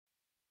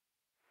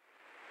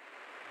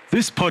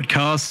This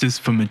podcast is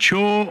for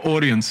mature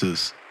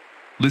audiences.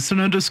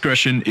 Listener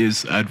discretion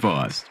is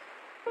advised.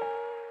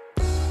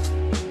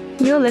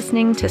 You're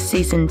listening to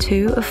Season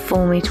 2 of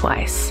Fool Me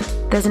Twice.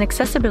 There's an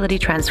accessibility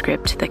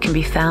transcript that can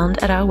be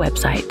found at our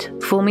website,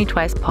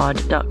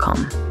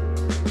 foolmetwicepod.com.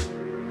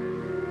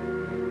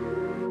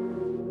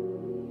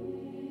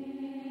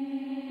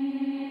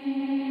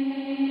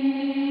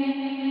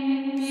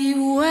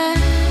 Beware,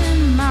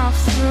 my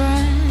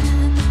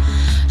friend,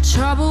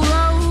 trouble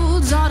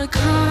roads are to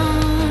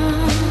come.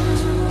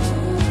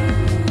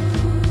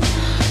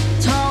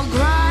 Tall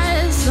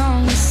grass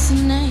on the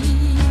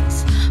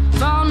snakes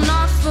fall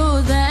not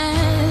for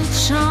their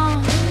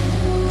charm.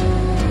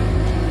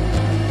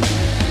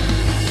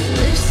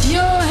 Lift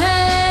your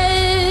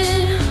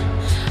head,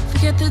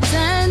 forget the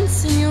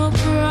dance in your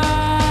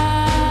pride.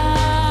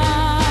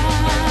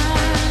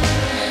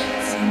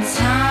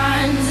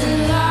 Sometimes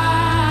in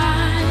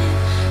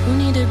life we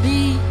need to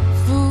be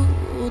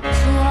fooled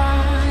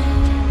twice.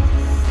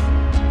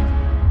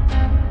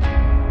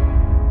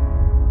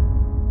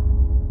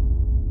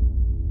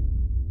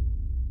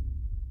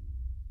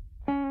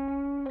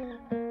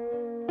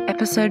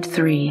 Episode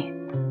 3,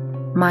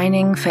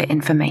 Mining for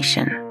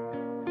Information.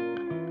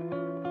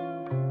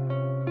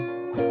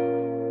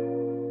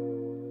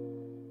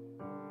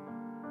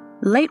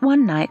 Late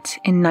one night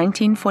in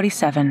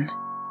 1947,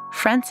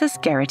 Frances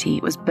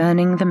Gerety was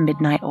burning the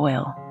midnight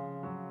oil.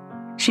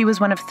 She was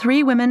one of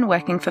 3 women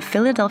working for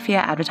Philadelphia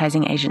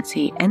advertising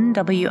agency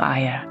N.W.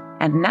 Ayer,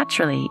 and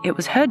naturally, it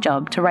was her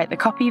job to write the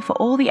copy for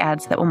all the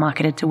ads that were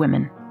marketed to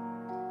women.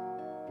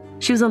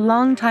 She was a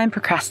long-time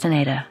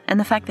procrastinator, and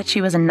the fact that she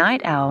was a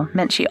night owl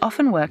meant she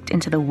often worked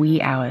into the wee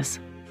hours.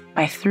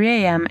 By 3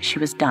 a.m., she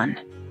was done.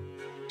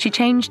 She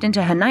changed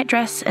into her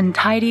nightdress and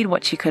tidied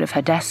what she could of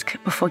her desk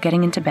before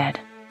getting into bed.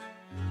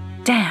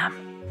 Damn!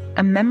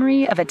 A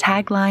memory of a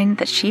tagline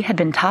that she had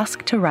been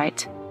tasked to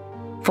write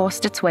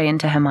forced its way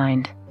into her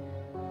mind.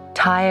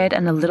 Tired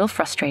and a little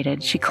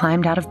frustrated, she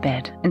climbed out of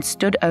bed and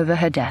stood over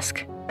her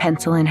desk,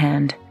 pencil in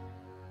hand.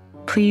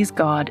 "Please,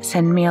 God,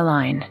 send me a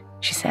line,"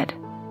 she said.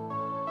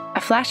 A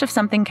flash of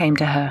something came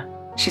to her.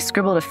 She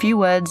scribbled a few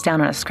words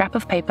down on a scrap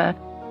of paper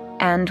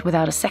and,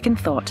 without a second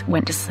thought,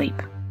 went to sleep.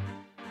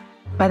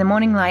 By the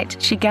morning light,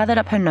 she gathered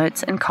up her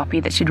notes and copy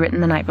that she'd written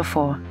the night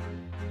before.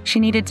 She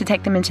needed to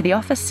take them into the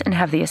office and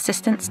have the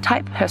assistants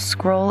type her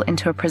scrawl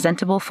into a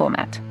presentable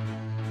format.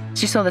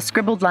 She saw the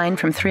scribbled line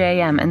from 3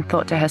 a.m. and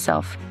thought to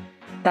herself,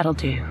 "That'll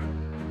do."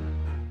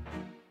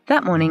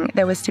 That morning,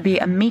 there was to be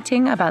a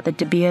meeting about the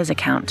De Beers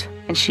account,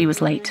 and she was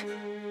late.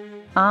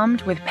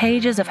 Armed with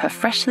pages of her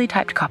freshly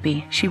typed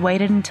copy, she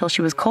waited until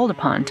she was called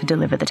upon to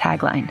deliver the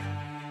tagline.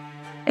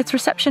 Its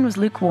reception was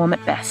lukewarm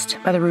at best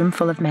by the room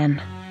full of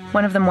men.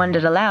 One of them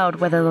wondered aloud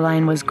whether the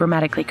line was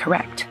grammatically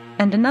correct,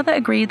 and another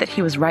agreed that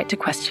he was right to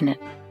question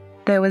it.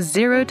 There was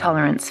zero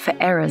tolerance for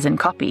errors in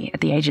copy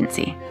at the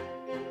agency.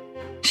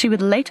 She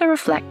would later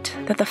reflect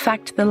that the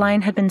fact the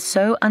line had been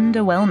so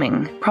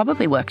underwhelming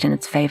probably worked in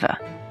its favor.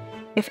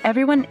 If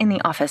everyone in the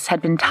office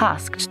had been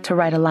tasked to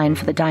write a line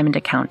for the Diamond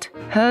account,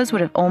 hers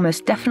would have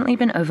almost definitely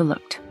been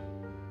overlooked.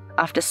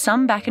 After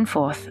some back and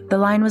forth, the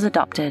line was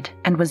adopted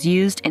and was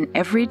used in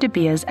every De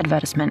Beers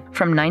advertisement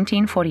from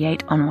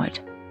 1948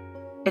 onward.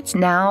 It's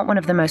now one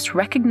of the most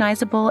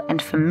recognizable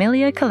and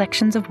familiar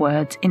collections of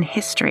words in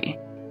history.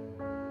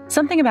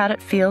 Something about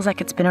it feels like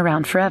it's been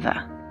around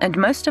forever, and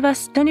most of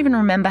us don't even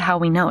remember how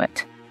we know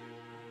it.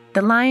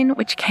 The line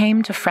which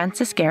came to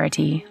Frances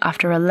Gerety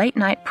after a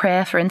late-night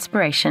prayer for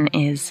inspiration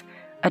is,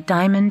 "A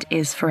diamond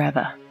is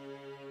forever."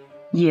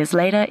 Years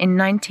later, in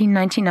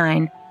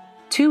 1999,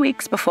 2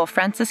 weeks before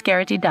Frances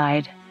Gerety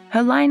died,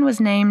 her line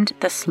was named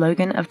the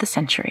slogan of the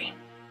century.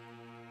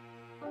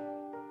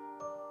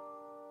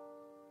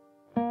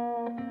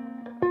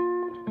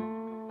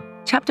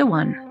 Chapter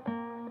 1.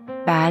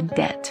 Bad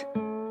Debt.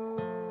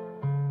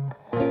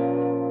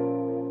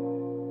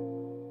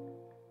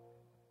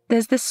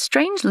 There's this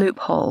strange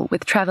loophole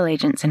with travel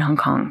agents in Hong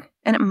Kong,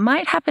 and it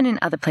might happen in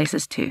other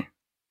places too.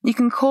 You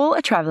can call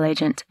a travel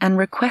agent and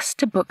request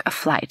to book a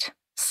flight,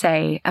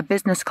 say a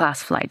business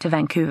class flight to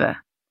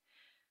Vancouver.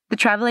 The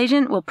travel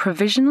agent will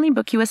provisionally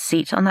book you a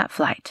seat on that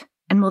flight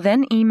and will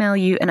then email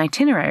you an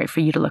itinerary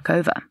for you to look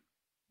over.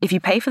 If you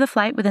pay for the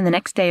flight within the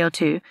next day or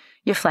 2,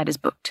 your flight is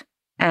booked,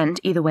 and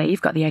either way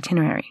you've got the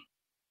itinerary.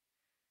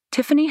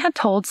 Tiffany had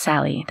told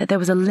Sally that there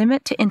was a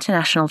limit to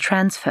international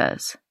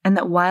transfers and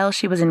that while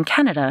she was in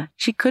Canada,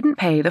 she couldn't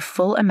pay the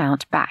full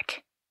amount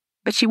back.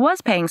 But she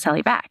was paying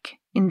Sally back,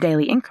 in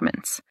daily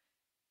increments.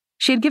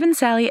 She had given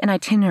Sally an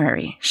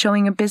itinerary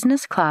showing a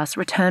business class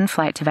return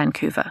flight to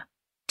Vancouver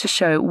to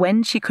show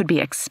when she could be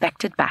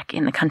expected back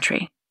in the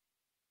country.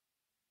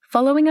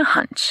 Following a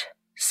hunch,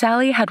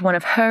 Sally had one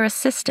of her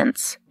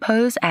assistants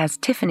pose as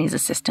Tiffany's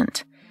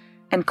assistant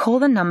and call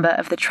the number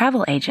of the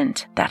travel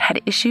agent that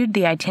had issued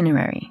the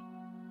itinerary.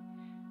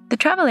 The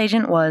travel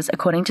agent was,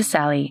 according to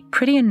Sally,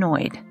 pretty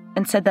annoyed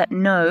and said that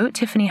no,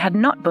 Tiffany had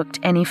not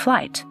booked any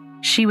flight.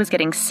 She was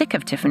getting sick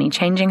of Tiffany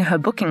changing her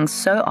bookings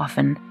so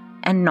often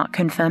and not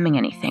confirming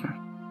anything.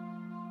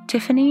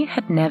 Tiffany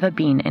had never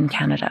been in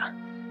Canada.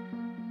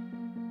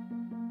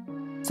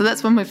 So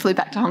that's when we flew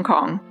back to Hong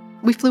Kong.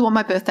 We flew on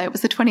my birthday. It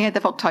was the 28th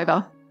of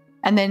October.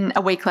 And then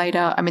a week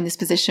later, I'm in this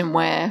position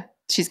where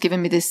she's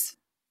given me this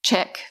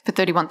check for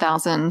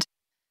 $31,000.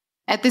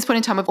 At this point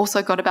in time, I've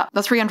also got about the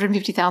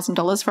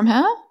 $350,000 from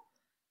her.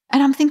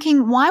 And I'm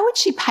thinking, why would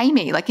she pay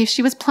me? Like, if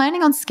she was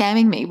planning on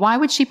scamming me, why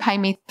would she pay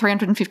me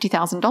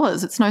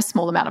 $350,000? It's no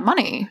small amount of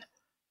money.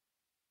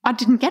 I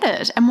didn't get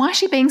it. And why is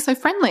she being so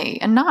friendly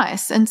and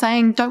nice and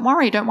saying, don't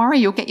worry,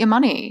 you'll get your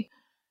money?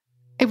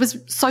 It was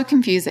so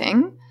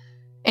confusing.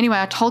 Anyway,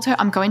 I told her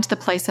I'm going to the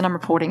police and I'm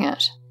reporting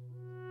it.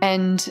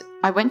 And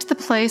I went to the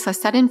police. I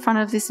sat in front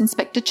of this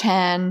Inspector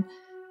Chan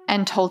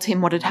and told him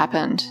what had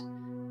happened.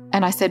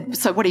 And I said,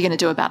 so what are you going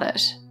to do about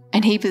it?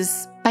 And he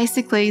was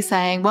basically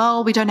saying,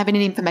 well, we don't have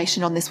any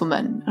information on this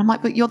woman. And I'm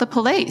like, but you're the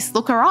police.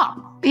 Look her up.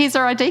 Here's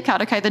her ID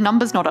card. Okay, the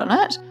number's not on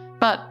it.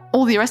 But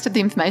all the rest of the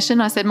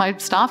information, I said, my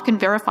staff can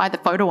verify the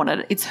photo on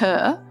it. It's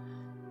her.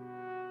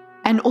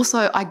 And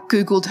also I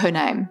Googled her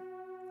name.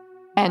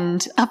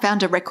 And I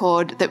found a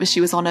record that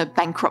she was on a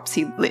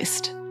bankruptcy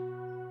list,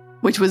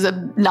 which was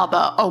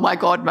another, oh my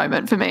God,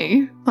 moment for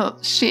me. Oh,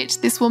 shit,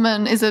 this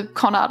woman is a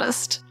con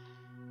artist.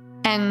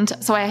 And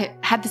so I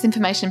had this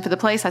information for the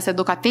police. I said,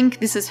 look, I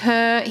think this is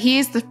her.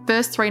 Here's the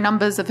first 3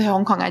 numbers of her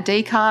Hong Kong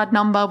ID card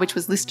number, which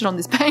was listed on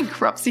this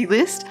bankruptcy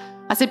list.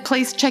 I said,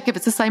 please check if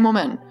it's the same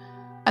woman.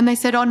 And they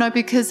said, oh no,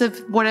 because of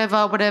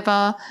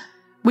whatever,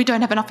 we don't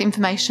have enough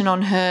information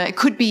on her. It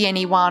could be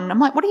anyone. I'm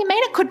like, what do you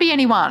mean it could be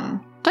anyone?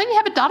 Don't you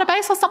have a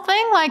database or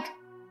something? Like,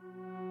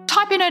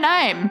 type in her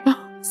name,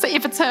 see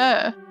if it's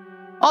her.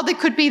 Oh, there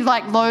could be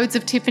like loads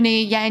of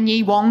Tiffany Yan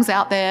Yi Wongs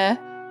out there.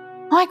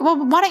 I'm like, well,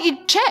 why don't you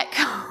check?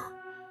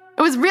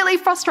 It was really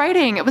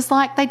frustrating. It was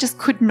like they just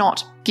could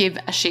not give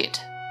a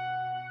shit.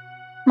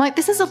 I'm like,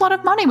 this is a lot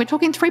of money. We're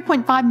talking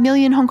 3.5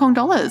 million Hong Kong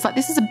dollars. Like,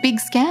 this is a big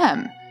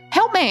scam.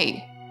 Help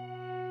me.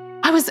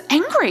 I was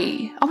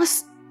angry. I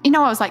was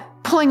like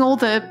pulling all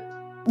the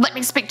let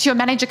me speak to your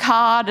manager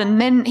card. And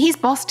then his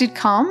boss did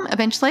come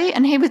eventually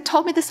and he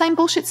told me the same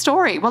bullshit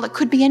story. Well, it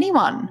could be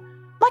anyone.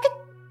 Like, it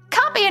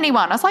can't be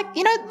anyone. I was like,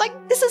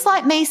 this is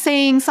like me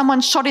seeing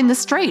someone shot in the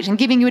street and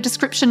giving you a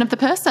description of the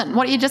person.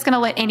 What, are you just going to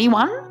let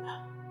anyone?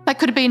 That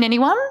could have been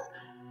anyone?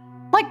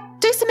 Like,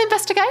 do some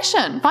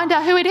investigation. Find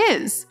out who it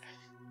is.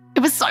 It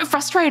was so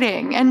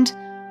frustrating. And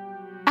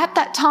at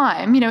that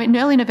time, in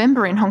early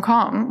November in Hong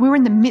Kong, we were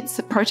in the midst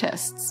of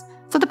protests.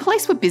 So the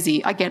police were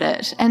busy, I get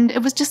it. And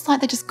it was just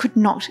like they just could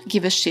not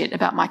give a shit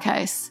about my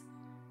case.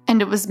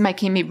 And it was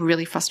making me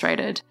really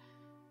frustrated.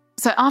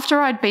 So after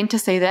I'd been to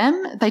see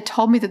them, they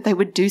told me that they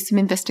would do some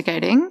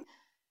investigating.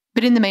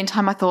 But in the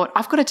meantime, I thought,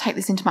 I've got to take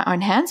this into my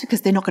own hands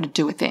because they're not going to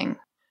do a thing.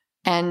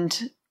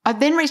 And I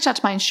then reached out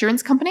to my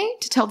insurance company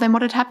to tell them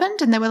what had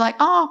happened. And they were like,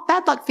 oh,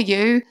 bad luck for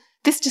you.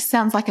 This just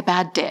sounds like a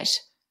bad debt.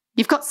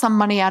 You've got some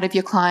money out of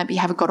your client, but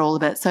you haven't got all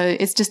of it. So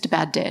it's just a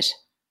bad debt.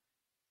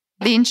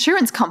 The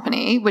insurance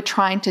company were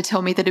trying to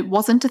tell me that it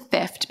wasn't a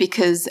theft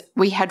because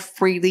we had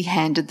freely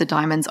handed the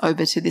diamonds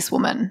over to this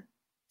woman,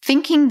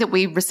 thinking that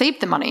we received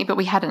the money, but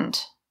we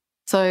hadn't.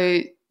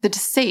 So the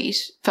deceit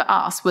for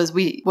us was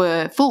we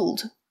were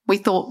fooled. We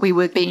thought we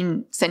were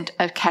being sent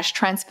a cash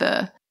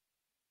transfer.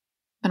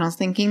 And I was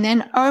thinking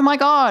then, oh my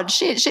God,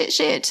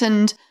 shit.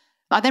 And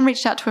I then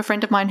reached out to a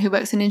friend of mine who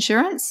works in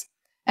insurance.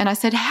 And I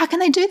said, how can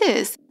they do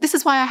this? This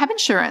is why I have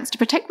insurance, to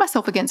protect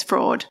myself against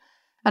fraud.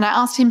 And I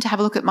asked him to have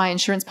a look at my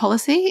insurance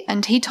policy.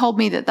 And he told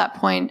me that at that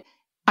point,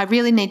 I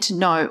really need to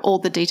know all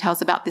the details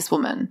about this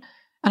woman.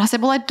 And I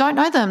said, well, I don't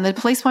know them. The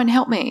police won't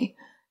help me.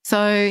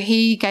 So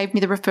he gave me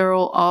the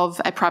referral of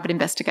a private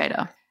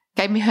investigator,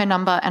 gave me her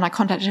number, and I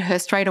contacted her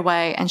straight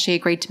away. And she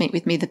agreed to meet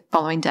with me the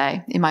following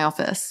day in my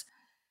office.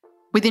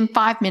 Within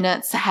 5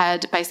 minutes,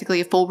 had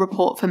basically a full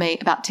report for me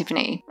about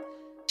Tiffany.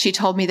 She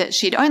told me that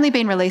she'd only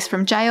been released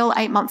from jail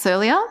 8 months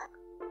earlier.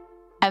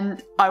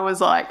 And I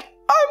was like,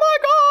 oh my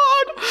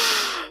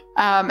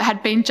God!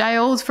 Had been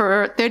jailed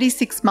for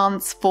 36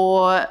 months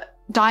for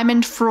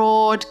diamond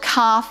fraud,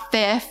 car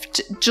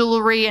theft,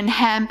 jewelry and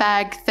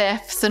handbag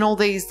thefts, and all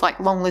these like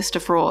long list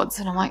of frauds.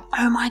 And I'm like,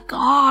 oh my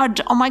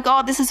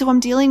God, this is who I'm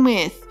dealing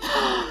with.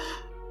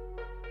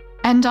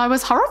 And I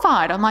was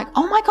horrified. I'm like,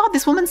 oh my God,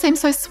 this woman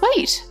seems so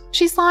sweet.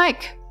 She's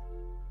like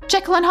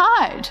Jekyll and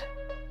Hyde.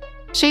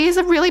 She is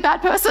a really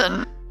bad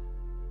person.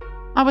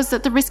 I was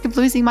at the risk of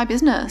losing my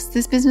business.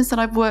 This business that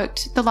I've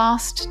worked the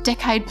last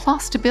decade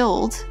plus to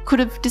build could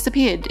have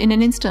disappeared in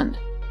an instant.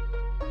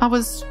 I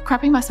was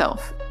crapping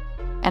myself.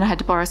 And I had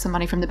to borrow some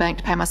money from the bank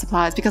to pay my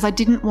suppliers because I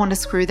didn't want to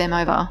screw them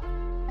over.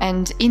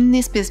 And in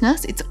this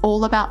business, it's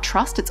all about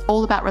trust. It's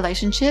all about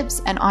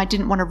relationships. And I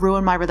didn't want to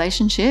ruin my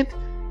relationship.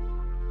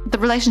 The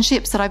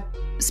relationships that I've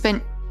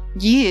spent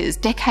years,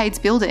 decades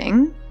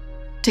building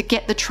to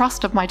get the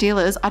trust of my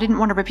dealers. I didn't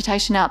want a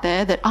reputation out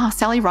there that,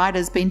 Sally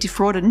Ryder's been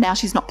defrauded and now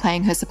she's not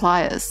paying her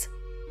suppliers.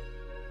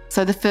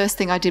 So the first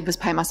thing I did was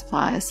pay my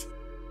suppliers.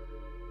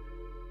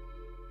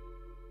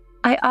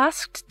 I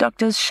asked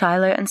Doctors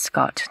Shiloh and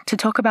Scott to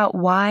talk about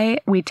why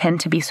we tend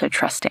to be so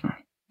trusting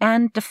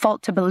and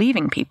default to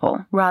believing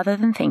people rather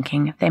than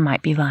thinking they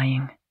might be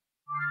lying.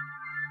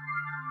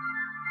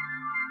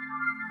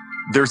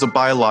 There's a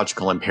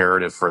biological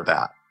imperative for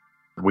that.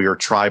 We are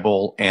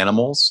tribal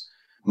animals,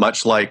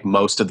 much like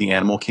most of the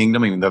animal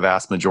kingdom, I mean, the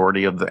vast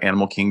majority of the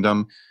animal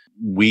kingdom.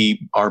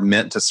 We are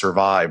meant to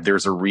survive.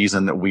 There's a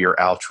reason that we are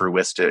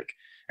altruistic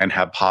and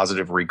have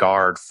positive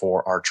regard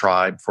for our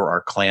tribe, for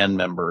our clan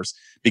members,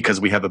 because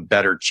we have a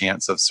better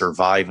chance of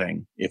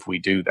surviving if we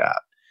do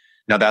that.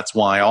 Now, that's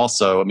why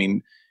also, I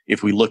mean,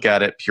 if we look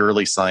at it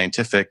purely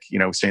scientific,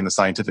 stay in the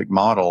scientific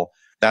model,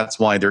 that's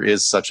why there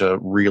is such a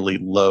really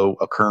low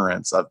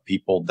occurrence of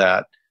people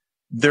that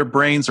their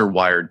brains are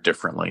wired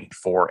differently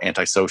for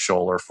antisocial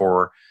or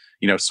for,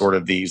 sort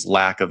of these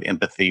lack of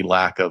empathy,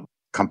 lack of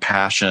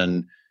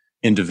compassion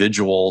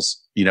individuals.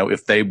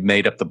 If they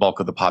made up the bulk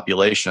of the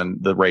population,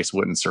 the race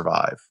wouldn't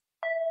survive.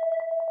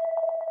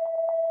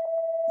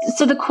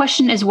 So the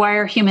question is, why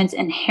are humans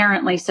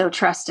inherently so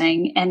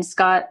trusting? And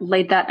Scott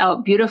laid that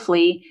out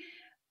beautifully.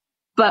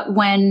 But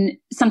when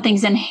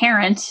something's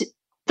inherent,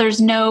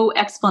 there's no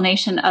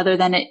explanation other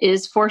than it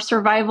is for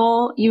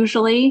survival,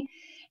 usually.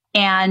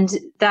 And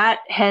that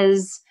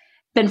has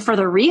been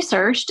further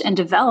researched and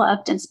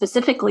developed, and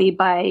specifically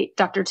by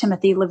Dr.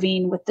 Timothy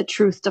Levine with the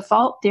truth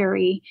default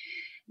theory,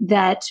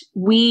 that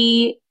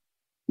we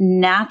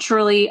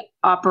naturally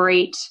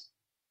operate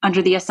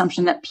under the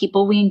assumption that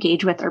people we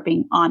engage with are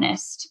being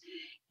honest.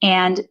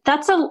 And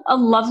that's a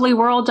lovely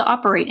world to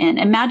operate in.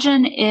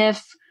 Imagine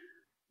if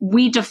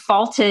we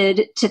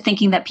defaulted to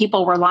thinking that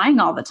people were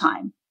lying all the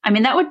time. I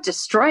mean, that would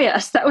destroy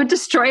us. That would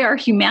destroy our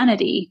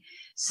humanity.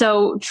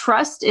 So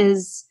trust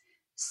is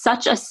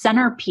such a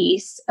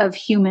centerpiece of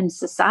human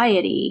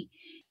society.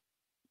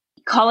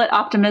 Call it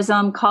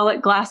optimism, call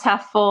it glass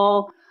half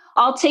full.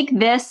 I'll take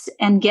this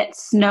and get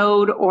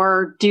snowed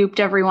or duped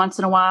every once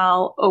in a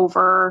while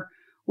over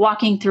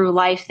walking through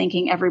life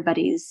thinking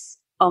everybody's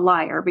a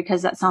liar,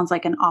 because that sounds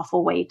like an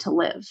awful way to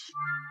live.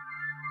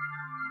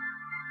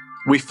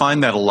 We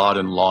find that a lot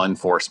in law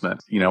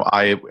enforcement.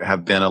 I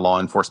have been a law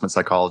enforcement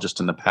psychologist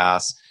in the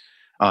past.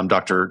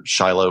 Dr.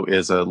 Shiloh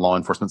is a law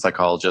enforcement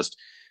psychologist,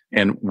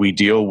 and we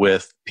deal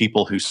with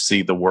people who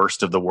see the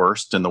worst of the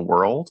worst in the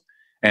world,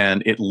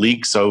 and it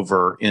leaks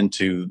over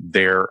into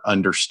their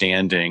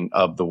understanding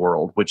of the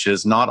world, which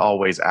is not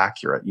always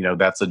accurate.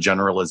 That's a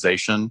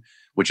generalization,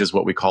 which is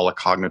what we call a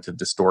cognitive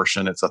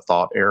distortion. It's a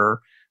thought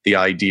error. The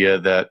idea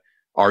that,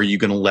 are you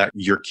going to let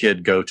your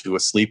kid go to a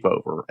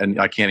sleepover? And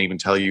I can't even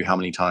tell you how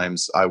many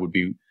times I would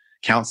be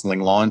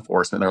counseling law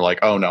enforcement. They're like,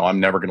 oh no, I'm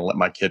never going to let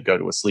my kid go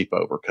to a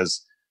sleepover,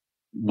 because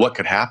what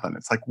could happen?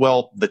 It's like,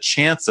 well, the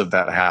chance of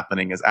that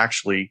happening is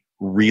actually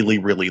really,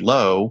 really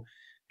low.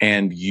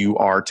 And you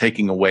are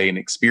taking away an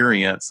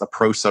experience, a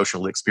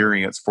pro-social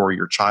experience for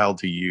your child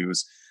to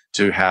use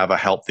to have a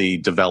healthy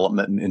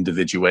development and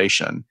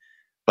individuation.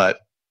 But,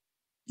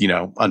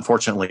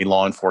 unfortunately,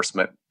 law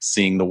enforcement,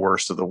 seeing the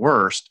worst of the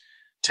worst,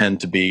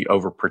 tend to be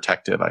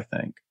overprotective, I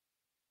think.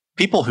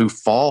 People who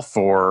fall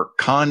for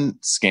con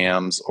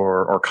scams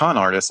or con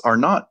artists are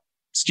not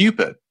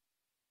stupid.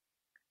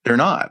 They're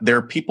not.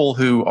 They're people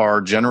who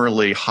are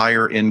generally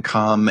higher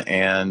income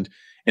and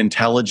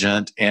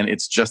intelligent. And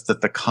it's just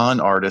that the con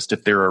artist,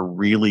 if they're a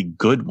really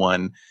good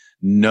one,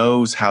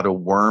 knows how to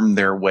worm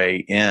their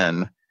way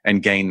in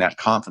and gain that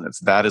confidence.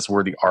 That is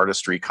where the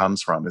artistry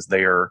comes from, is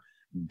they are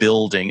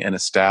building and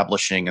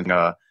establishing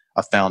a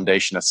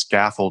foundation, a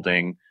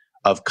scaffolding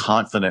of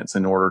confidence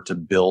in order to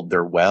build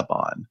their web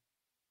on.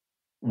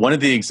 One of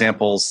the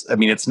examples, I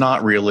mean, it's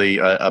not really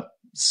a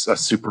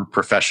super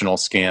professional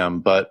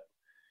scam, but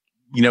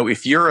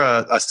if you're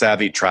a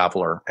savvy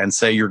traveler and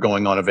say you're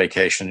going on a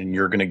vacation and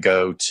you're going to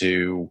go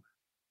to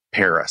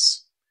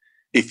Paris,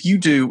 if you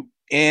do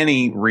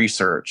any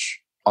research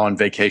on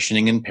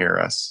vacationing in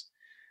Paris,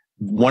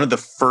 one of the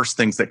first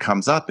things that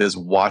comes up is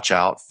watch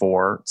out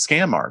for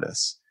scam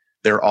artists.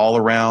 They're all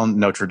around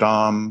Notre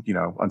Dame.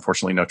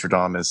 Unfortunately, Notre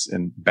Dame is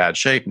in bad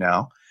shape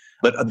now,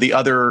 but the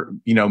other,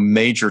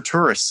 major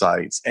tourist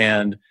sites.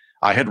 And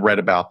I had read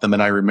about them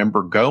and I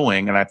remember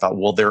going and I thought,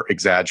 well, they're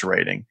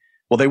exaggerating.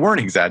 Well, they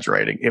weren't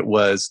exaggerating. It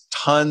was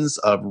tons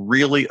of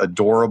really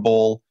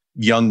adorable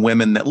young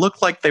women that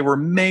looked like they were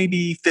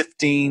maybe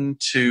 15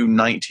 to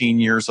 19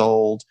 years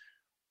old,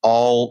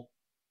 all,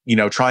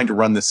 trying to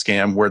run this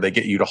scam where they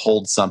get you to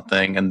hold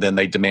something and then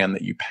they demand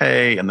that you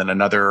pay. And then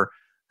another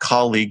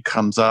colleague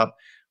comes up,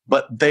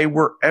 but they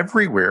were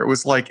everywhere. It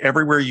was like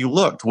everywhere you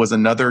looked was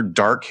another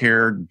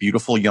dark-haired,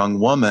 beautiful young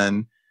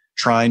woman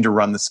trying to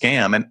run the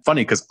scam. And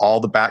funny, because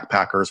all the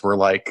backpackers were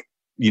like,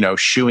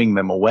 shooing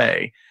them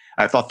away.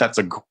 I thought that's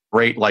a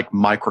great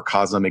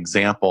microcosm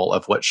example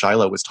of what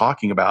Shiloh was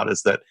talking about,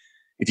 is that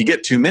if you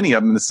get too many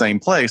of them in the same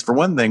place, for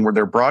one thing, where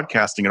they're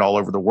broadcasting it all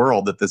over the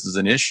world that this is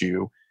an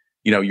issue,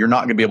 you're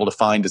not going to be able to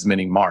find as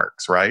many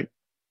marks, right?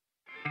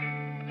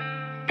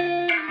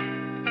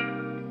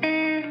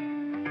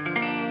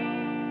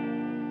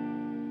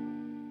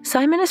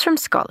 Simon is from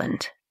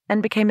Scotland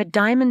and became a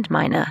diamond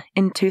miner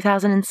in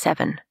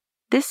 2007.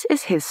 This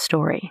is his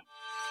story.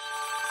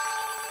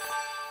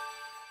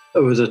 It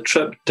was a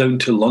trip down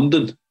to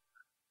London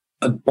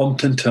I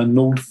bumped into an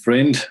old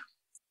friend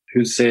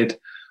who said,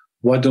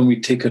 why don't we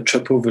take a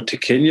trip over to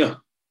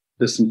Kenya?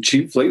 There's some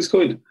cheap flights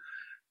going.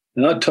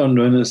 And I turned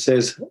around and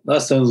says,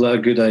 that sounds like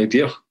a good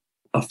idea.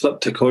 I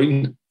flipped a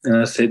coin and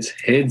I said,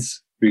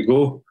 heads, we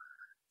go.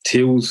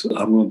 Tails,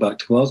 I'm going back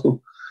to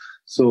Glasgow.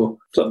 So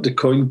flipped the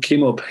coin,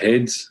 came up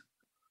heads.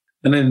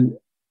 And then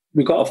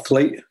we got a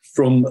flight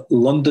from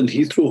London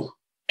Heathrow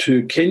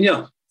to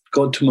Kenya,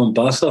 got to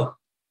Mombasa.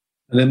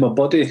 And then my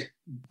buddy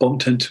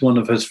bumped into one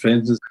of his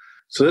friends.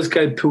 So this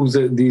guy pulls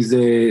out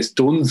these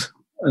stones,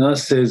 and I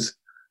says,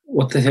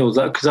 what the hell is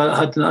that? Because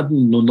I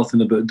didn't know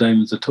nothing about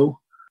diamonds at all.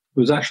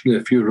 There was actually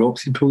a few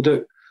rocks he pulled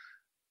out.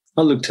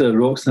 I looked at the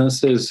rocks and I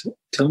says,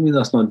 tell me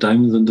that's not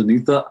diamonds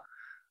underneath that.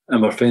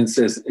 And my friend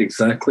says,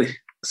 exactly.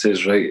 I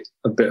says, right,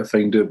 I better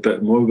find out a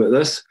bit more about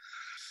this.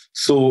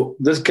 So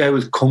this guy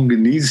was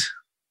Congolese,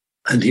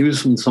 and he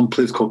was from some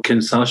place called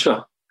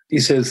Kinshasa. He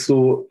says,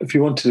 so if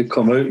you wanted to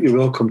come out, you're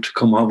welcome to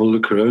come have a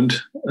look around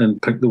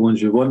and pick the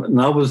ones you want.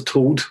 And I was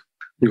told,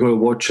 you got to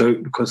watch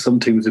out because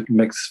sometimes they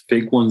mix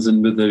fake ones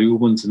in with the real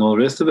ones and all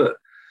the rest of it.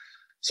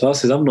 So I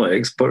said, I'm not an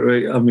expert,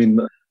 right? I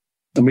mean,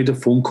 I made a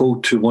phone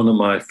call to one of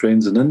my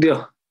friends in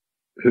India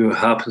who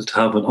happens to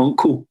have an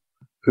uncle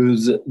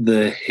who's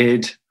the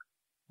head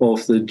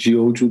of the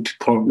geological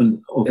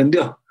department of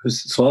India.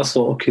 So I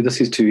thought, okay, this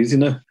is too easy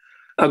now.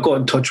 I got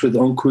in touch with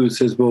the uncle who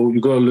says, well, you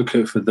got to look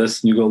out for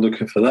this and you got to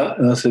look out for that.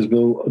 And I says,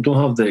 well, I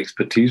don't have the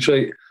expertise,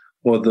 right,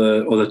 or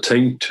the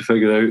time to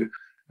figure out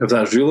if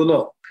that's real or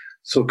not.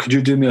 So could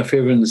you do me a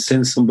favour and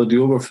send somebody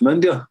over from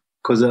India?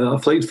 Because a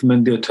flight from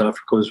India to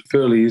Africa was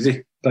fairly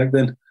easy back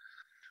then.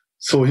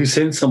 So he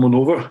sent someone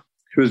over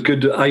who was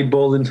good at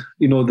eyeballing,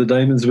 the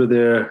diamonds with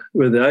the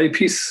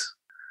eyepiece.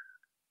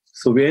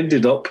 So we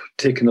ended up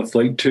taking a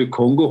flight to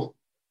Congo.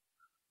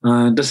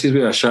 And this is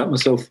where I shat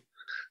myself.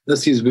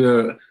 This is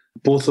where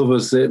both of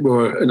us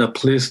were in a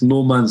place,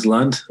 no man's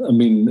land. I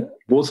mean,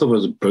 both of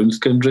us brown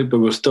skinned, right? But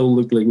we still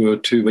looked like we were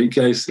two white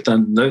guys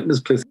standing out in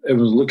this place.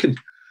 Everyone's looking.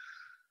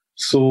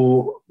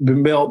 So we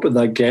met up with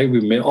that guy.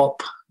 We met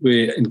up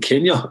in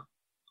Kenya.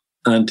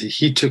 And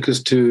he took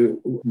us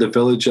to the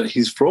village that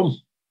he's from.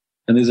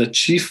 And there's a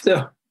chief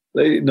there.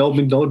 Right?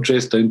 All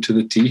dressed down to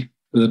the T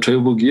with the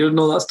tribal gear and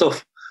all that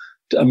stuff.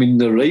 I mean,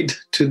 the ride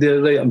to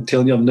there, right? I'm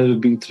telling you, I've never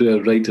been through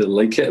a ride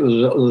like it. It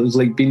was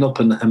like being up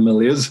in the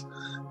Himalayas,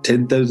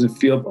 10,000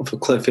 feet up the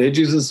cliff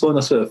edges and so on.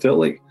 That's what it felt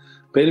like.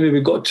 But anyway,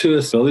 we got to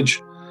this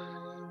village,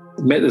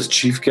 met this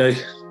chief guy,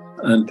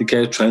 and the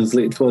guy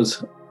translated for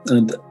us.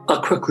 And I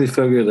quickly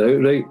figured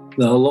out, right,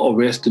 that a lot of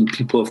Western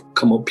people have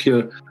come up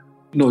here,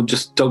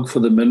 just dug for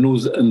the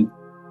minerals and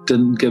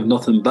didn't give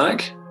nothing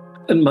back.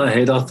 In my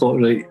head, I thought,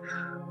 right,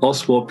 I'll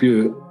swap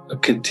you a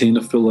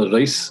container full of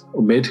rice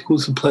or medical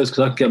supplies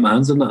because I can get my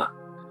hands on that.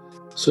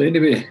 So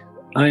anyway,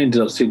 I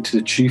ended up saying to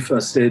the chief, I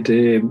said,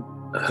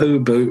 how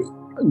about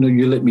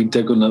you let me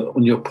dig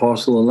on your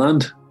parcel of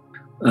land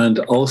and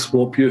I'll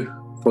swap you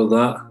for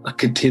that a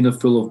container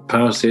full of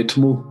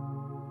paracetamol.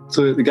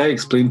 So the guy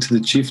explained to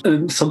the chief,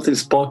 and something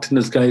sparked in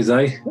this guy's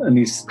eye, and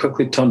he's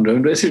quickly turned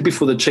around. This is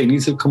before the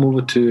Chinese had come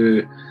over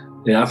to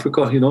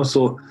Africa,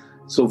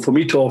 So for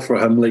me to offer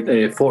him like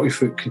a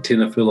 40-foot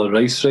container full of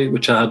rice, right,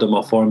 which I had on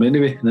my farm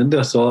anyway in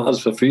India, so that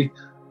was for free.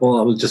 All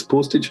that was just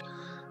postage.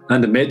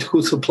 And the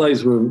medical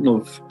supplies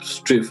were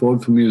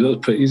straightforward for me. That was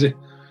pretty easy.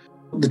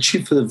 The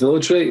chief of the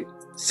village, right,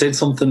 said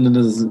something in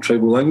his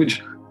tribal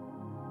language.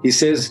 He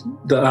says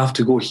that I have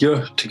to go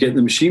here to get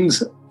the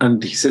machines,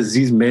 and he says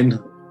these men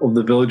of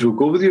the village will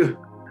go with you.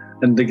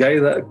 And the guy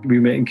that we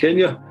met in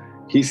Kenya,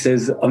 he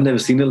says, I've never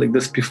seen it like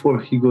this before.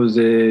 He goes,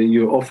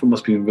 your offer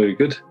must be very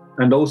good.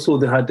 And also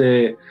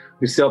they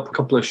set up a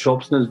couple of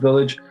shops in this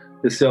village.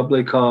 They set up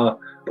like a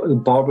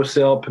barber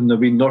set up and a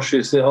wee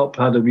nursery set up,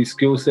 had a wee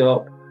school set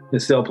up. They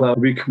set up like a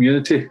wee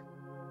community,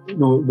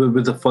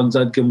 with the funds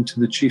I'd given to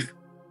the chief.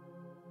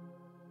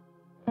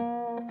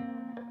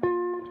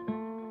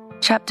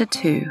 Chapter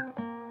 2,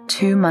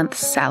 2 months'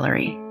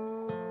 salary.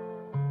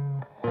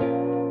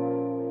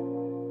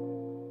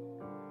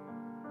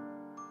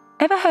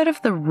 Ever heard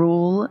of the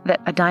rule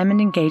that a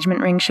diamond engagement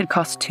ring should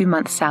cost 2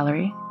 months'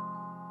 salary?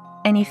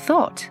 Any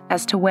thought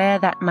as to where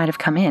that might have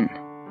come in?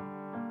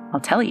 I'll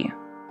tell you.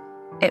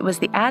 It was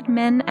the ad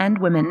men and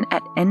women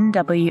at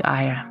NW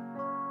Iyer.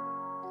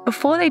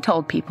 Before they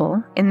told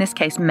people, in this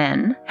case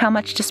men, how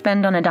much to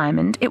spend on a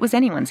diamond, it was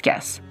anyone's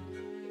guess.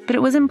 But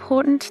it was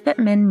important that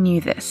men knew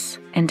this,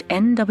 and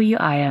NW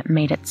Iyer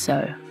made it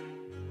so.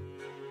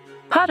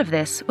 Part of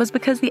this was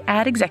because the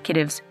ad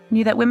executives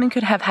knew that women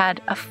could have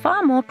had a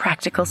far more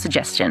practical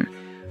suggestion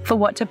for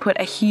what to put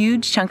a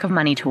huge chunk of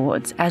money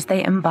towards as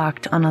they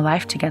embarked on a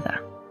life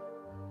together.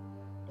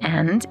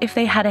 And if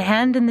they had a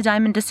hand in the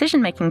diamond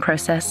decision-making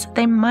process,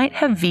 they might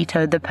have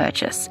vetoed the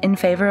purchase in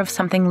favor of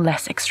something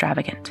less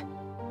extravagant.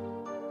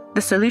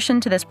 The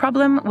solution to this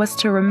problem was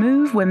to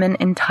remove women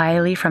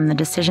entirely from the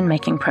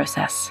decision-making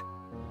process.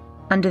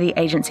 Under the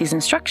agency's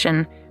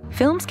instruction,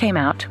 films came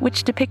out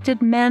which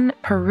depicted men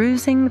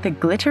perusing the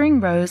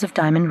glittering rows of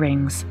diamond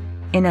rings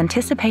in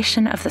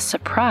anticipation of the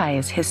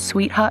surprise his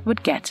sweetheart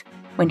would get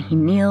when he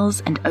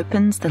kneels and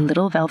opens the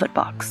little velvet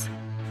box.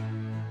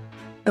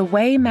 The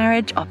way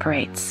marriage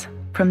operates,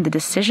 from the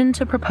decision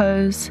to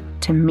propose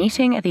to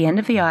meeting at the end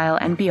of the aisle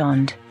and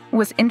beyond,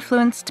 was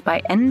influenced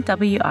by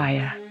N.W.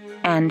 Ayer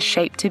and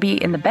shaped to be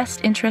in the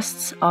best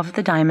interests of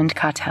the Diamond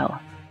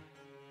Cartel.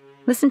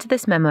 Listen to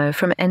this memo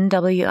from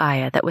N.W.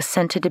 Ayer that was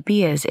sent to De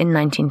Beers in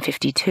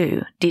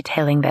 1952,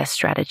 detailing their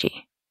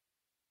strategy.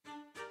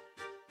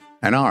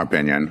 In our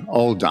opinion,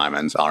 all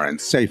diamonds are in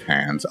safe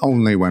hands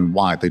only when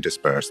widely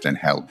dispersed and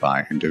held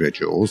by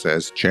individuals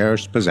as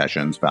cherished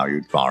possessions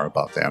valued far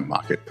above their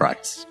market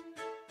price.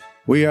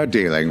 We are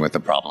dealing with the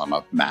problem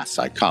of mass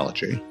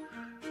psychology.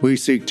 We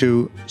seek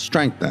to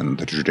strengthen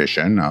the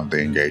tradition of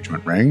the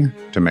engagement ring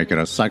to make it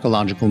a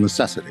psychological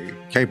necessity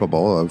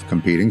capable of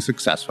competing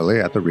successfully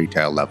at the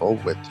retail level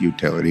with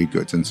utility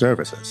goods and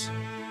services.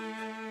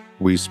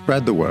 We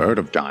spread the word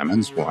of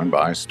diamonds worn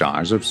by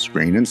stars of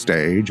screen and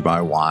stage,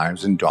 by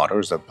wives and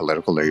daughters of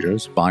political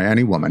leaders, by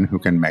any woman who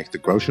can make the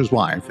grocer's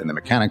wife and the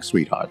mechanic's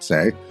sweetheart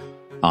say,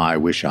 "I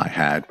wish I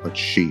had what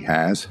she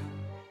has."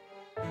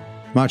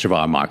 Much of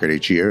our market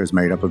each year is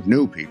made up of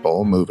new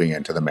people moving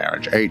into the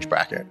marriage age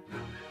bracket.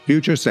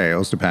 Future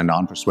sales depend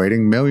on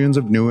persuading millions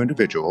of new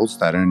individuals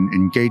that an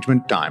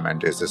engagement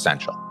diamond is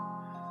essential.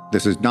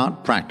 This is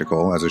not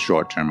practical as a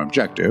short-term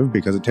objective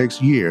because it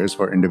takes years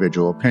for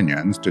individual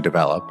opinions to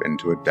develop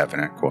into a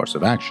definite course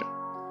of action.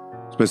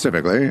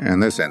 Specifically, in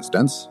this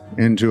instance,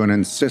 into an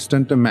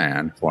insistent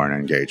demand for an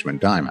engagement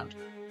diamond.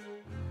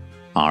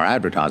 Our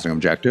advertising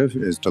objective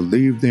is to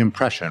leave the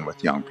impression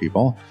with young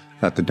people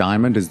that the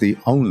diamond is the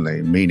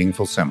only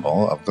meaningful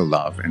symbol of the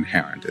love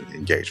inherent in the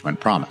engagement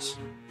promise.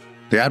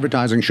 The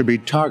advertising should be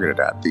targeted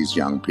at these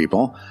young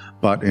people,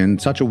 but in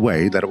such a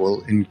way that it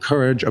will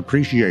encourage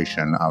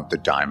appreciation of the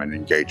diamond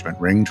engagement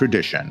ring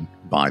tradition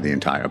by the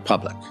entire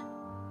public.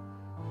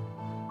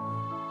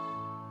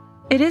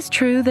 It is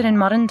true that in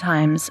modern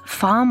times,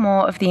 far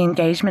more of the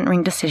engagement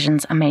ring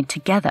decisions are made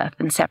together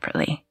than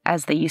separately,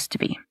 as they used to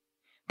be.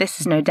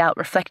 This is no doubt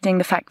reflecting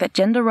the fact that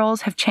gender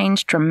roles have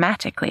changed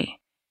dramatically,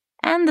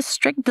 and the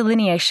strict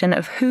delineation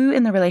of who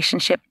in the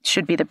relationship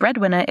should be the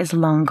breadwinner is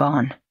long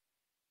gone.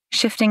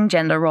 Shifting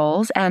gender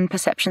roles and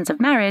perceptions of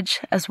marriage,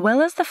 as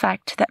well as the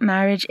fact that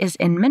marriage is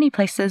in many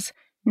places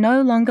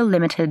no longer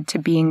limited to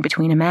being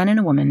between a man and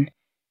a woman,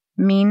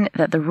 mean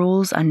that the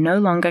rules are no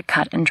longer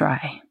cut and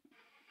dry.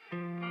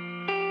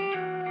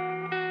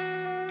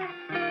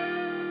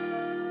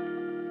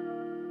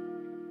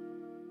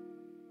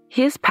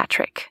 Here's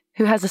Patrick,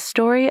 who has a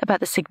story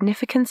about the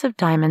significance of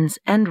diamonds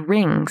and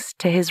rings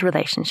to his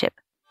relationship.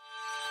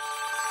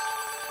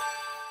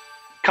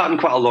 Cutting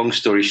quite a long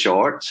story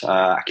short,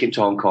 I came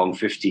to Hong Kong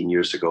 15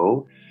 years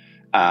ago,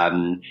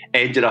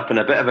 ended up in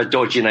a bit of a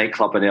dodgy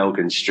nightclub in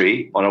Elgin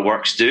Street on a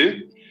works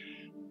do,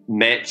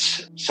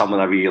 met someone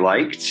I really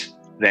liked,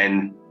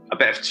 then a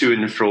bit of to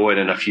and fro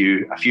and a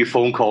few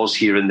phone calls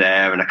here and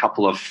there and a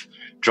couple of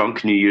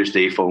drunk New Year's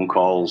Day phone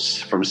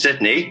calls from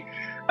Sydney.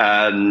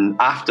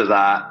 After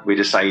that, we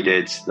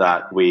decided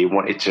that we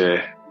wanted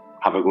to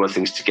have a go at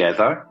things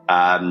together.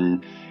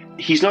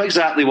 He's not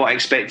exactly what I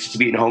expected to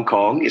be in Hong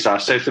Kong. He's a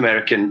South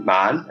American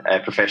man, a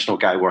professional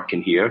guy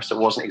working here, so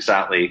it wasn't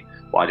exactly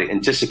what I'd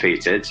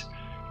anticipated.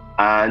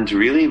 And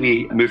really,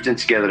 we moved in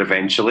together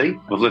eventually.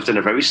 We've lived in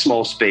a very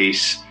small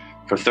space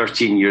for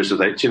 13 years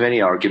without too many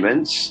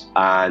arguments.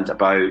 And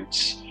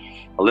about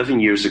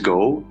 11 years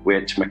ago, we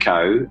went to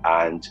Macau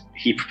and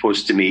he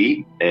proposed to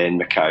me in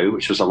Macau,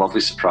 which was a lovely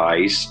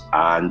surprise.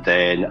 And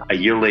then a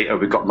year later,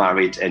 we got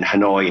married in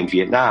Hanoi in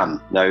Vietnam.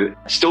 Now,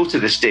 still to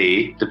this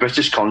day, the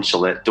British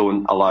consulate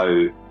don't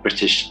allow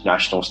British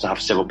nationals to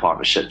have civil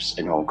partnerships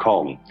in Hong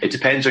Kong. It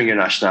depends on your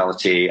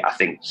nationality. I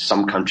think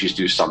some countries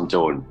do, some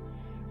don't.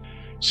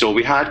 So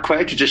we had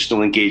quite a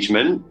traditional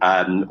engagement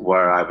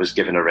where I was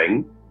given a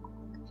ring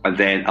and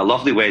then a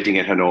lovely wedding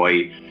in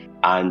Hanoi.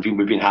 And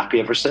we've been happy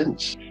ever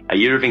since. A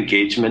year of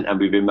engagement and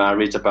we've been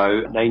married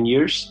about 9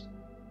 years.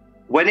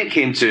 When it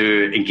came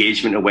to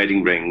engagement and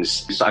wedding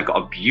rings, so I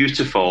got a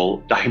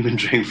beautiful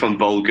diamond ring from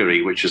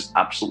Bulgari, which was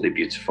absolutely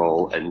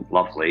beautiful and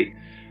lovely.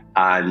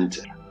 And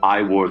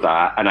I wore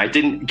that and I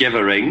didn't give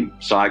a ring,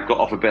 so I got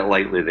off a bit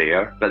lightly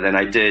there. But then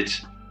I did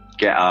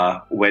get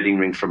a wedding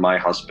ring for my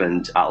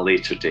husband at a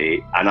later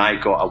date. And I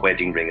got a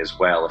wedding ring as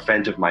well. A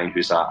friend of mine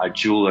who's a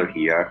jeweler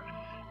here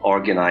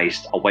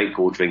organised a white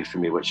gold ring for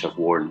me, which I've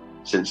worn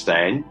since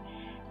then.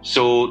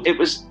 So it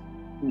was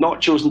not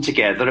chosen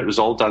together, it was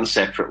all done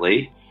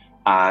separately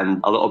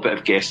and a little bit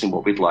of guessing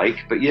what we'd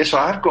like. But yeah, so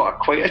I've got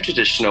quite a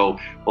traditional,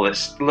 well,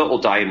 it's little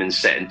diamonds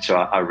set into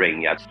a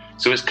ring. Yeah.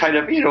 So it's kind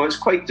of, it's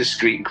quite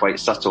discreet and quite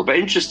subtle. But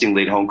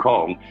interestingly, in Hong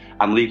Kong,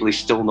 I'm legally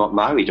still not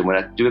married. And when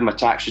I do my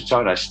tax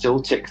return, I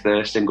still tick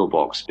the single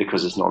box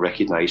because it's not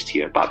recognised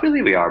here. But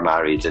really, we are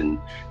married in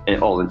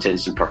all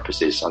intents and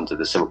purposes under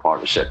the civil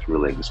partnership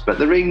rulings. But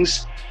the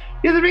rings,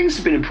 Yeah, the rings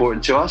have been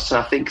important to us.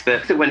 I think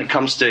that when it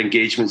comes to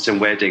engagements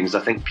and weddings, I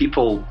think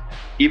people,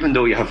 even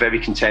though you have very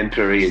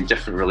contemporary and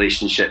different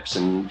relationships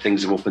and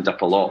things have opened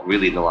up a lot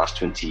really in the last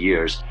 20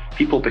 years,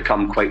 people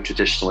become quite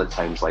traditional at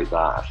times like that,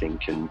 I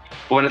think.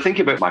 But when I think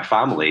about my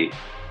family,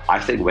 I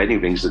think wedding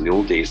rings in the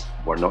old days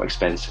were not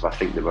expensive. I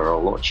think they were a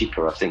lot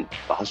cheaper. I think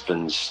the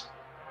husbands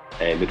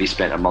maybe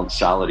spent a month's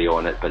salary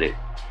on it, but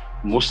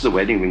most of the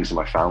wedding rings in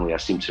my family, I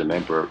seem to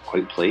remember, are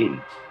quite plain.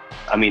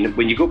 I mean,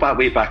 when you go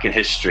way back in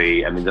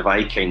history, I mean, the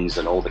Vikings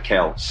and all the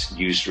Celts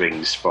used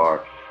rings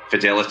for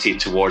fidelity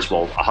towards,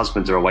 well, a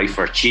husband or a wife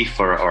or a chief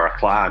or a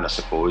clan, I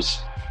suppose.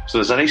 So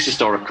there's a nice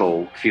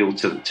historical feel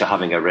to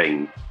having a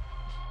ring.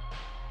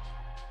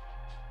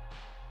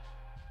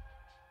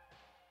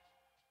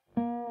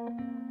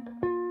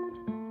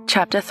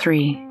 Chapter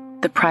 3: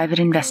 The Private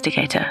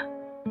Investigator.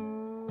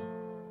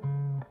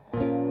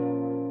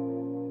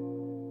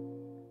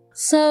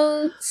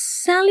 So,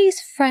 Sally's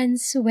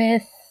friends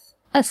with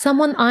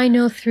someone I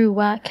know through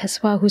work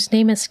as well, whose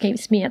name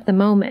escapes me at the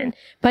moment.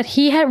 But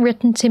he had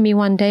written to me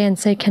one day and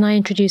said, can I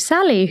introduce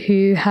Sally,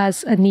 who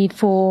has a need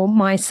for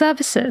my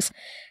services?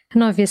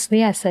 And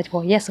obviously I said,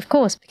 well, yes, of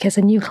course, because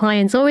a new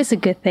client's always a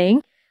good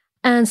thing.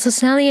 And so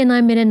Sally and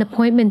I made an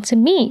appointment to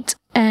meet.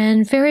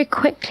 And very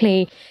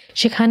quickly,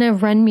 she kind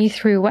of ran me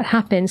through what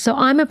happened. So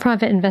I'm a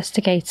private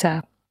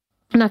investigator,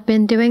 and I've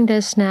been doing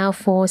this now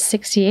for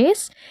 6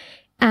 years.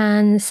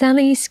 And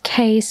Sally's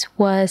case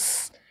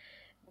was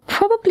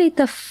probably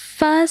the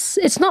first,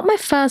 it's not my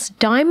first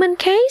diamond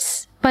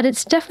case, but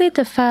it's definitely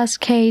the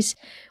first case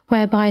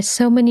whereby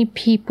so many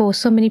people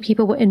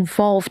were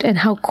involved and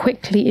how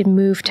quickly it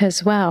moved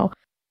as well.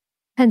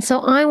 And so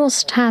I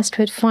was tasked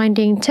with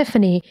finding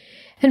Tiffany.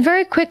 And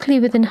very quickly,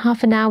 within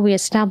half an hour, we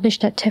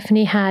established that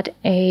Tiffany had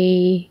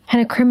a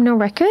criminal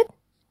record.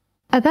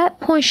 At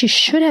that point, she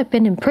should have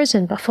been in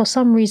prison, but for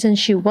some reason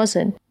she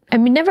wasn't.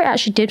 And we never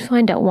actually did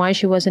find out why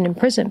she wasn't in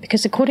prison,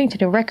 because according to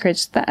the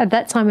records, at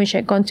that time when she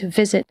had gone to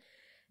visit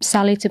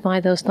Sally to buy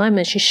those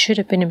diamonds, she should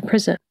have been in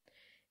prison.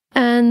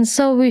 And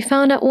so we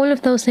found out all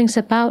of those things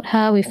about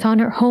her. We found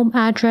her home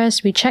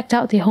address. We checked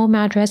out the home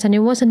address, and it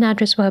was an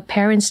address where her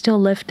parents still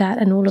lived at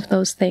and all of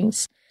those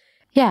things.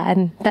 Yeah,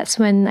 and that's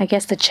when I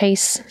guess the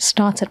chase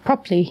started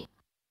properly.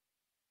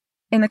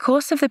 In the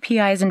course of the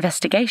PI's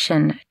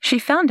investigation, she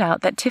found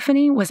out that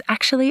Tiffany was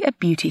actually a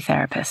beauty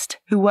therapist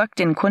who worked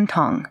in Kwun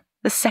Tong,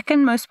 the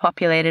second most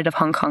populated of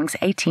Hong Kong's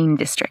 18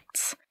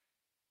 districts.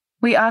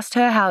 We asked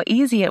her how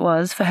easy it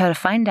was for her to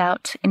find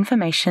out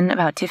information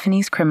about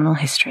Tiffany's criminal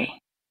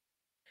history.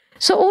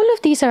 So all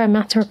of these are a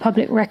matter of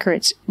public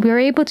records. We are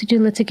able to do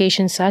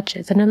litigation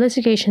searches, and a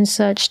litigation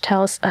search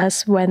tells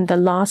us when the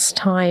last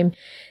time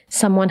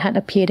someone had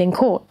appeared in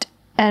court.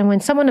 And when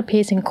someone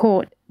appears in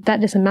court,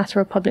 that is a matter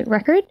of public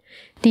record.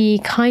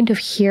 The kind of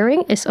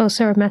hearing is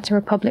also a matter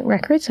of public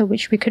record, so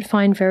which we could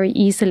find very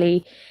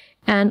easily.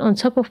 And on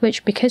top of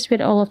which, because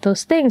with all of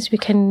those things, we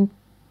can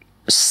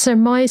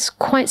surmise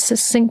quite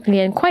succinctly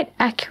and quite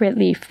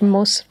accurately for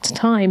most of the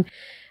time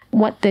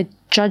what the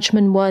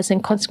judgment was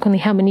and consequently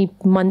how many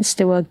months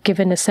they were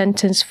given a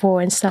sentence for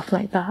and stuff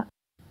like that.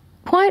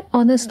 Quite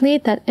honestly,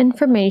 that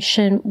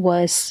information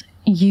was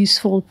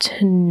useful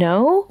to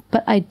know,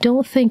 but I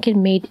don't think it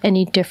made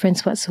any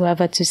difference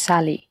whatsoever to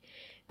Sally,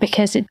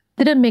 because it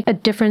didn't make a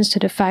difference to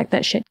the fact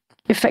that she had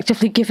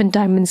effectively given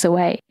diamonds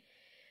away.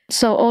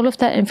 So all of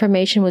that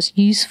information was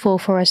useful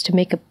for us to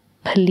make a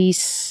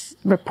police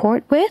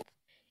report with.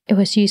 It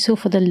was useful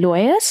for the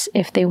lawyers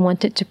if they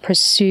wanted to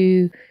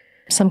pursue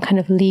some kind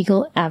of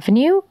legal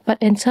avenue.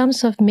 But in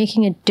terms of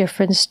making a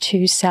difference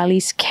to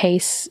Sally's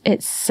case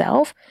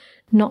itself,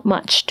 not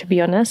much, to be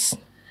honest.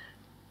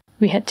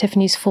 We had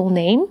Tiffany's full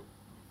name.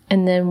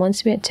 And then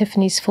once we had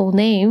Tiffany's full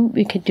name,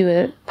 we could do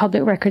a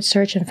public record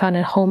search and found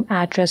a home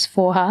address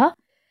for her.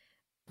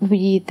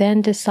 We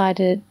then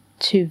decided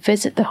to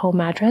visit the home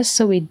address,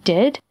 so we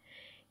did,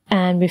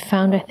 and we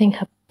found, I think,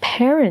 her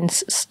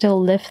parents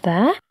still lived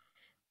there,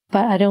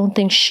 but I don't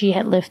think she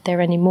had lived there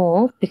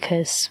anymore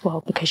because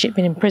she'd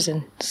been in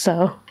prison.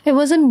 So it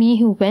wasn't me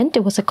who went,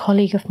 it was a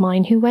colleague of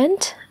mine who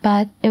went,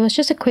 but it was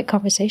just a quick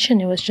conversation.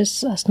 It was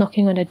just us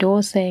knocking on the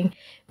door saying,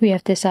 we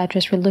have this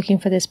address, we're looking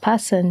for this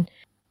person,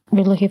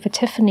 we're looking for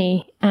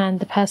Tiffany, and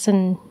the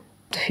person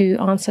who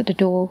answered the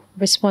door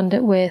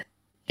responded with,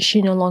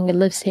 she no longer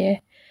lives here.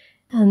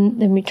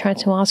 And then we tried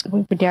to ask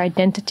what were their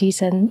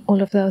identities and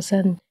all of those,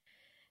 and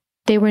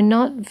they were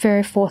not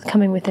very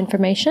forthcoming with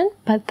information,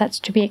 but that's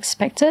to be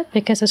expected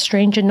because a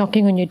stranger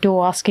knocking on your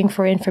door asking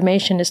for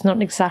information is not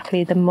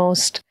exactly the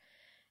most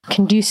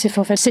conducive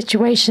of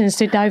situations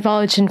to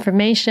divulge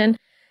information.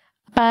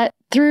 But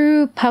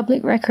through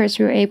public records,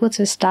 we were able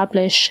to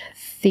establish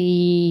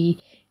the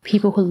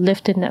people who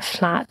lived in that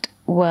flat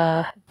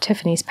were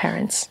Tiffany's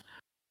parents.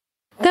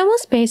 That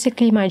was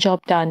basically my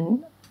job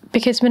done.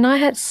 Because when I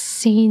had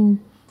seen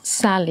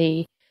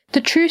Sally,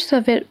 the truth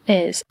of it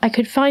is I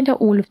could find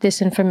out all of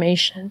this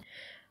information,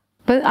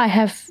 but I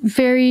have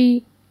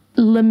very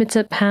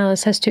limited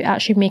powers as to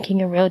actually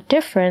making a real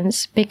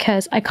difference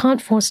because I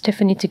can't force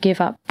Tiffany to give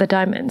up the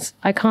diamonds.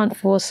 I can't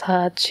force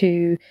her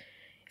to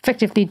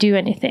effectively do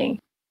anything.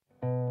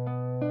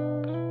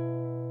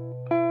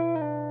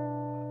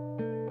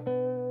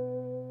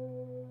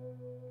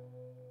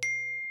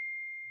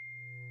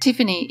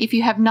 Tiffany, if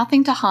you have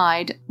nothing to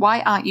hide,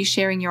 why aren't you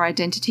sharing your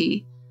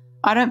identity?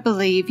 I don't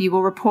believe you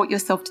will report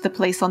yourself to the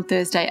police on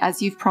Thursday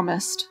as you've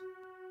promised.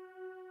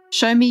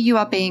 Show me you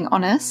are being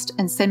honest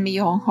and send me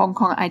your Hong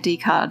Kong ID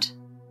card.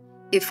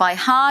 If I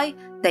hide,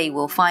 they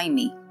will find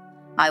me.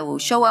 I will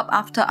show up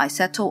after I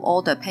settle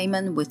all the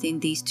payment within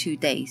these 2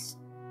 days.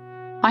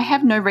 I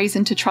have no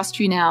reason to trust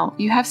you now.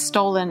 You have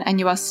stolen and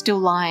you are still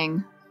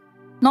lying.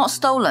 Not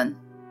stolen.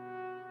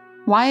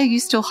 Why are you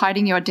still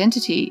hiding your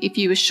identity if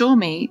you assure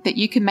me that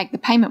you can make the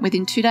payment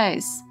within 2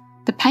 days?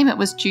 The payment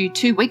was due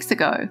 2 weeks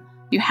ago.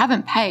 You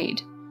haven't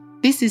paid.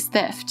 This is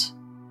theft.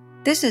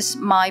 This is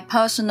my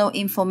personal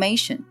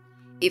information.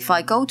 If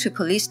I go to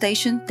police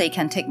station, they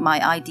can take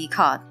my ID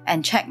card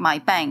and check my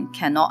bank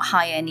cannot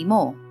hide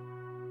anymore.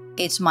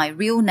 It's my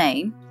real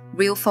name,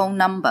 real phone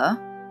number.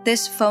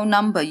 This phone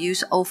number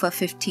used over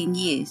 15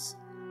 years.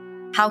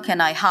 How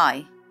can I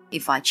hide?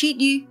 If I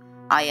cheat you,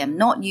 I am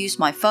not use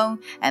my phone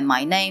and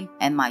my name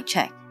and my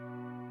check.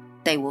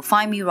 They will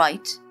find me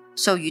right,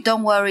 so you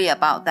don't worry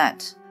about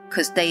that,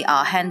 because they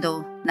are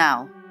handled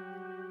now.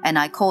 And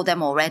I called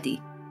them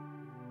already.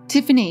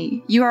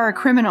 Tiffany, you are a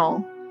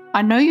criminal.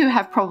 I know you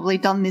have probably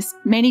done this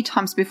many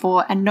times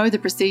before and know the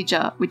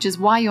procedure, which is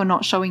why you're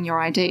not showing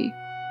your ID.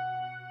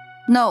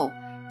 No,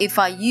 if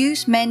I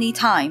use many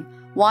times,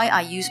 why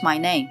I use my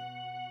name?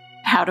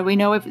 How do we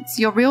know if it's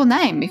your real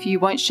name if you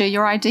won't share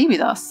your ID with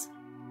us?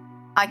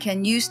 I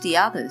can use the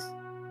others.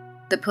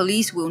 The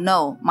police will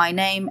know my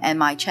name and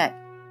my check.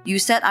 You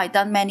said I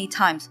done many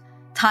times.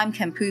 Time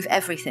can prove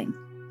everything.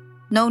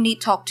 No need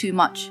talk too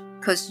much,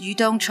 cause you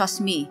don't trust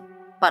me.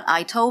 But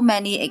I told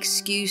many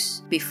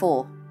excuse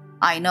before.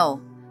 I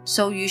know,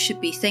 so you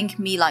should be think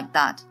me like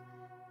that.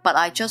 But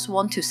I just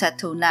want to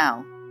settle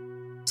now.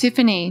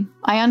 Tiffany,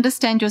 I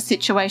understand your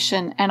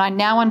situation and I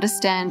now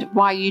understand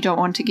why you don't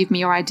want to give me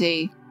your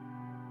ID.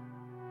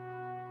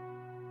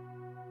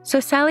 So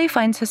Sally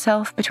finds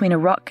herself between a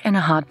rock and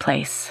a hard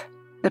place.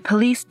 The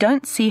police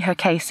don't see her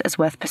case as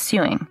worth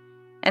pursuing,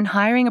 and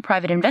hiring a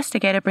private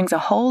investigator brings a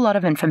whole lot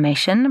of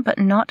information, but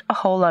not a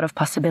whole lot of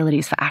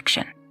possibilities for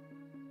action.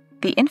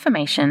 The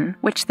information,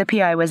 which the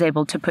PI was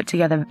able to put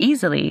together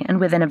easily and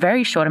within a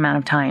very short amount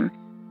of time,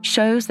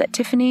 shows that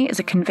Tiffany is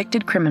a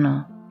convicted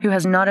criminal who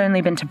has not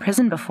only been to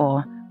prison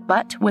before,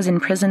 but was in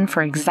prison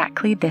for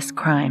exactly this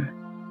crime,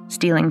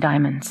 stealing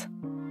diamonds.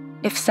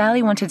 If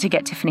Sally wanted to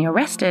get Tiffany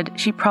arrested,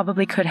 she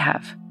probably could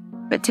have.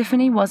 But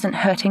Tiffany wasn't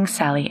hurting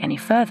Sally any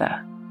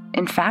further.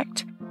 In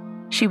fact,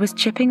 she was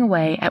chipping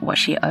away at what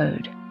she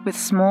owed, with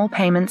small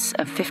payments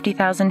of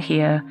 $50,000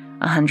 here,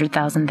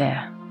 $100,000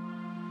 there.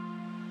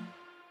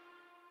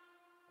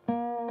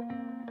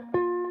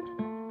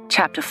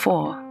 Chapter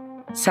 4.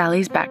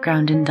 Sally's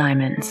background in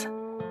diamonds.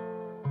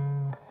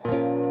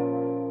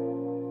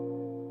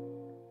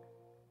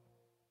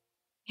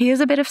 Here's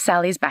a bit of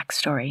Sally's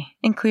backstory,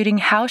 including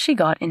how she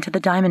got into the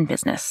diamond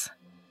business.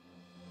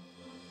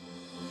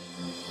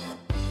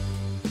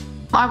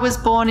 I was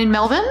born in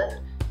Melbourne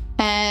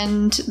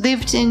and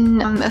lived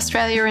in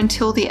Australia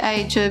until the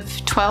age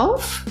of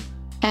 12.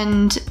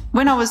 And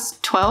when I was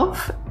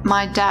 12,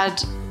 my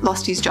dad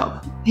lost his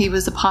job. He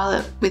was a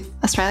pilot with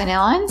Australian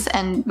Airlines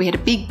and we had a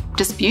big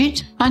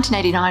dispute,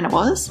 1989 it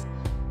was.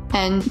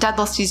 And Dad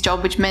lost his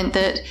job, which meant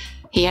that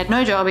he had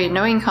no job, he had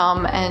no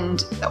income,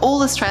 and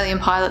all Australian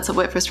pilots that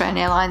worked for Australian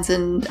Airlines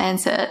and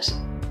Ansett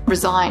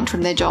resigned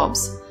from their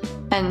jobs.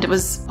 And it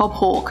was Bob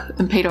Hawke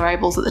and Peter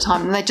Abels at the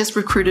time, and they just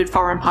recruited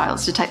foreign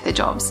pilots to take their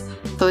jobs.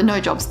 There were no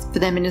jobs for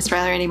them in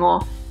Australia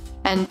anymore.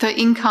 And for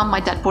income,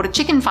 my dad bought a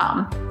chicken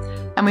farm,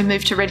 and we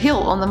moved to Red Hill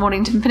on the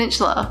Mornington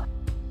Peninsula.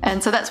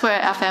 And so that's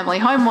where our family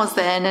home was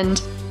then.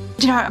 And,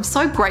 you know, I'm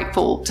so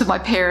grateful to my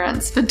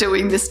parents for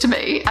doing this to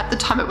me. At the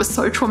time, it was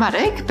so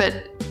traumatic,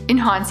 but in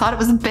hindsight, it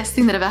was the best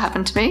thing that ever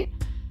happened to me.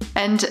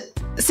 And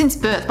since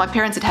birth, my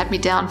parents had me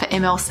down for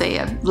MLC,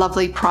 a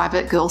lovely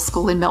private girls'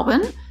 school in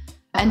Melbourne.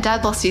 And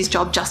Dad lost his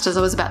job just as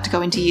I was about to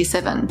go into year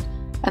 7.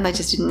 And they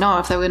just didn't know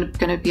if they were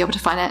going to be able to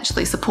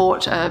financially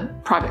support a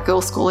private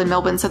girls' school in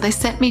Melbourne. So they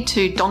sent me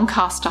to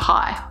Doncaster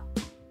High,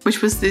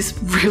 which was this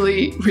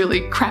really,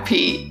 really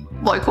crappy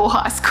local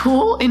high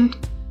school in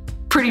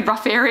pretty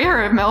rough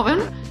area of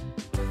Melbourne.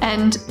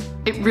 And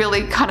it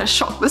really kind of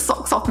shocked the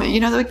socks off me. You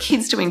know, there were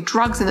kids doing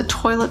drugs in the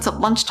toilets at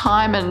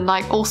lunchtime and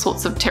like all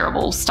sorts of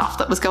terrible stuff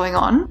that was going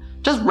on.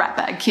 Just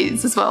ratbag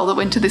kids as well that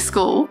went to this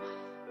school.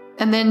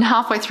 And then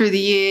halfway through the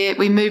year,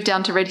 we moved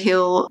down to Red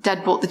Hill.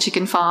 Dad bought the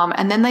chicken farm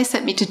and then they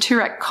sent me to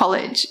Toorak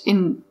College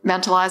in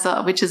Mount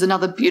Eliza, which is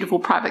another beautiful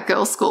private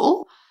girls'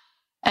 school.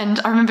 And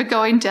I remember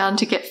going down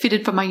to get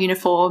fitted for my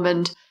uniform,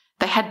 and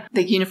they had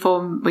the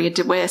uniform, we had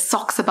to wear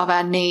socks above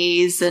our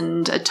knees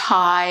and a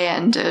tie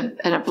and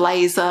a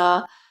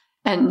blazer.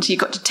 And you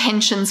got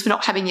detentions for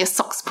not having your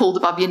socks pulled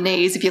above your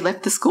knees if you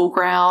left the school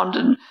ground.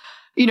 And,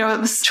 you know, it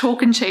was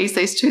chalk and cheese,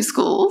 these two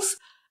schools.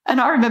 And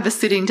I remember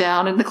sitting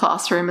down in the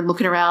classroom and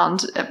looking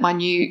around at my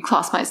new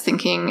classmates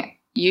thinking,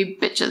 you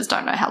bitches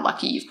don't know how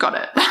lucky you've got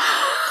it.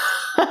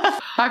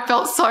 I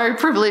felt so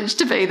privileged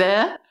to be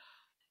there.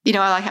 You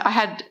know, I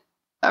had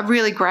a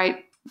really great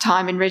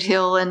time in Red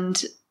Hill,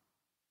 and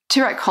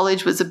Toorak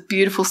College was a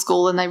beautiful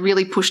school and they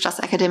really pushed us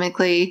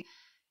academically.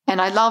 And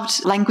I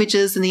loved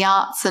languages and the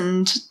arts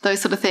and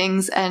those sort of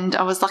things. And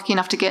I was lucky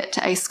enough to get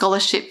a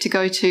scholarship to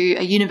go to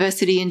a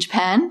university in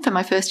Japan for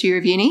my first year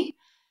of uni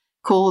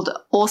called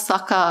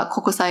Osaka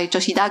Kokusai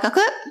Joshi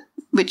Daigaku,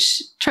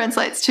 which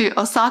translates to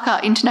Osaka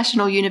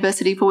International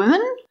University for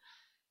Women.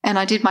 And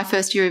I did my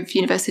first year of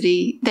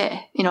university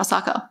there in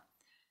Osaka.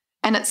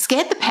 And it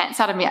scared the pants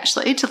out of me,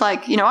 actually, to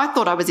like, you know, I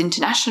thought I was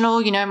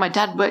international. You know, my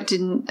dad worked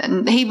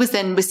and he was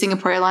then with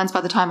Singapore Airlines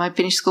by the time I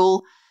finished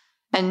school.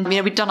 And, you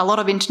know, we'd done a lot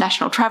of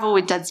international travel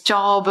with Dad's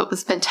job. It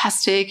was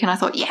fantastic. And I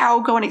thought, yeah, I'll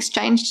go on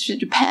exchange to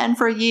Japan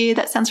for a year.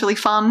 That sounds really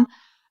fun.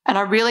 And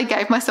I really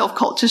gave myself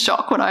culture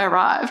shock when I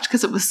arrived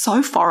because it was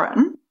so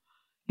foreign.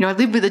 You know, I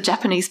lived with a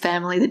Japanese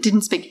family that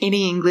didn't speak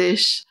any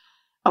English.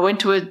 I went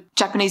to a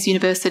Japanese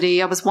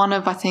university. I was one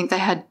of, I think they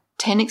had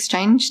 10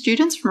 exchange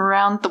students from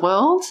around the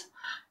world.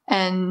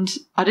 And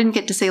I didn't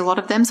get to see a lot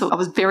of them. So I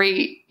was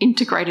very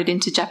integrated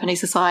into Japanese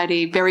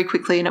society very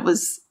quickly. And it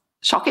was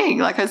shocking.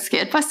 Like I was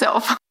scared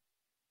myself.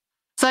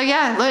 So,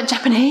 yeah, I learned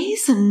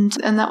Japanese and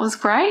that was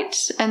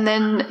great. And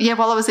then, yeah,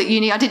 while I was at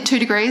uni, I did 2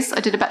 degrees. I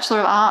did a Bachelor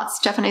of Arts,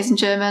 Japanese and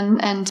German,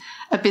 and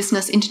a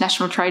Business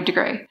International Trade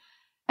degree.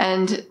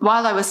 And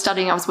while I was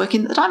studying, I was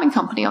working at the diamond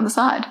company on the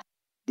side.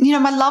 You know,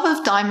 my love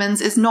of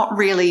diamonds is not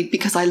really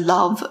because I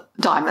love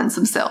diamonds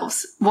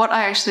themselves. What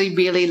I actually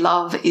really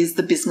love is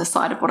the business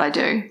side of what I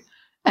do.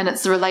 And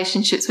it's the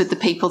relationships with the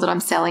people that I'm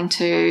selling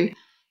to.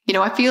 You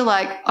know, I feel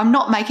like I'm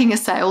not making a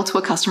sale to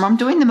a customer. I'm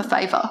doing them a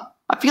favor.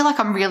 I feel like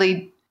I'm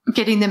really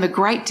getting them a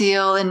great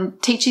deal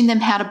and teaching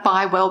them how to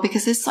buy well,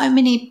 because there's so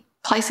many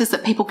places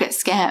that people get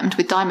scammed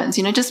with diamonds.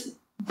 You know, just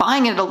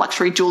buying it at a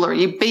luxury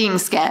jewellery, you're being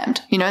scammed.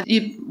 You know,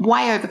 you're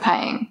way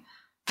overpaying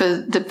for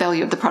the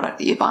value of the product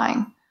that you're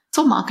buying. It's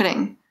all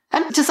marketing.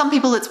 And to some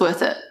people, it's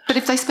worth it. But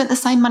if they spent the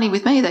same money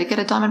with me, they'd get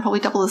a diamond probably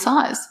double the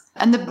size.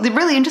 And the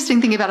really interesting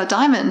thing about a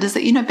diamond is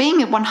that, you know,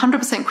 being a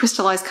 100%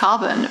 crystallized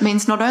carbon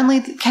means not only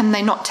can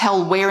they not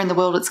tell where in the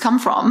world it's come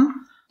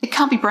from, it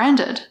can't be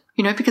branded,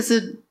 you know, because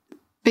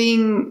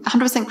being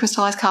 100%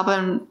 crystallized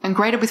carbon and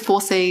graded with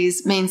 4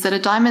 Cs means that a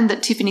diamond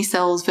that Tiffany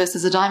sells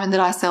versus a diamond that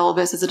I sell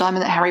versus a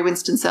diamond that Harry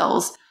Winston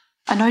sells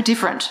are no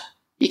different.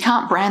 You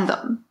can't brand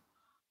them.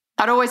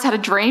 I'd always had a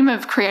dream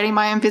of creating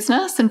my own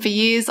business, and for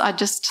years I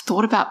just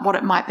thought about what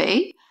it might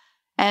be.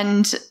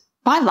 And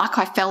by luck,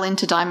 I fell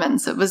into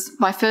diamonds. It was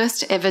my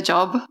first ever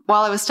job.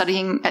 While I was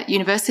studying at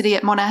university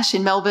at Monash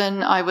in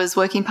Melbourne, I was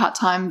working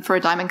part-time for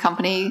a diamond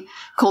company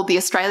called the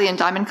Australian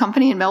Diamond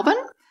Company in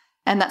Melbourne.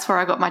 And that's where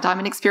I got my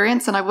diamond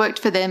experience. And I worked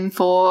for them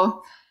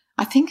for,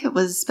 I think it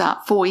was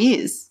about 4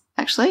 years,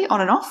 actually,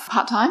 on and off,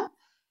 part-time.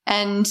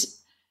 And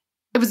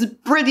it was a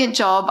brilliant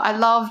job. I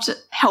loved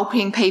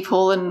helping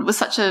people, and it was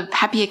such a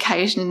happy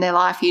occasion in their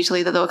life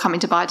usually that they were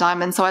coming to buy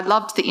diamonds. So I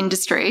loved the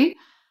industry,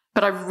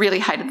 but I really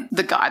hated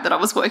the guy that I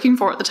was working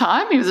for at the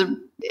time.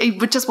 He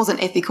just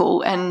wasn't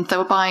ethical, and they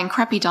were buying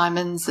crappy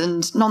diamonds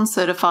and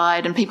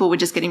non-certified, and people were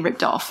just getting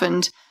ripped off.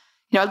 And,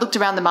 you know, I looked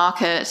around the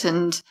market,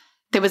 and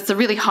there was the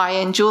really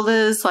high-end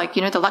jewelers, like,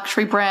 you know, the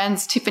luxury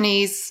brands,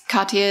 Tiffany's,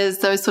 Cartier's,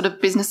 those sort of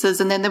businesses.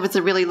 And then there was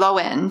the really low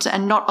end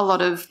and not a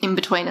lot of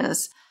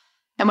in-betweeners.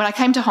 And when I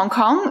came to Hong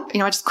Kong, you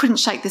know, I just couldn't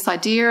shake this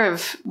idea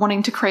of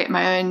wanting to create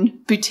my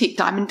own boutique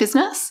diamond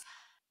business,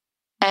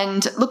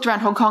 and looked around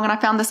Hong Kong and I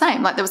found the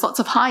same. Like, there was lots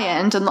of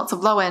high-end and lots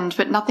of low-end,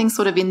 but nothing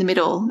sort of in the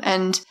middle.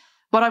 And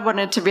what I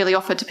wanted to really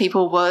offer to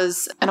people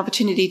was an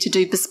opportunity to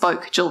do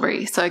bespoke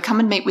jewellery. So come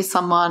and meet with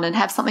someone and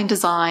have something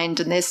designed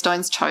and their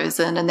stones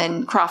chosen and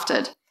then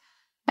crafted.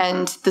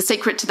 And the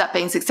secret to that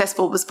being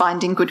successful was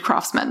finding good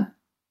craftsmen.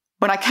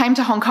 When I came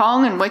to Hong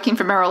Kong and working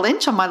for Merrill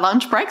Lynch on my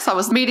lunch breaks, I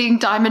was meeting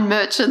diamond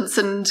merchants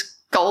and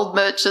gold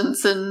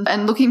merchants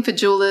and looking for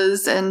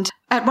jewellers. And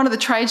at one of the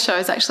trade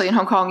shows actually in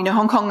Hong Kong, you know,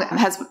 Hong Kong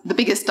has the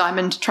biggest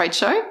diamond trade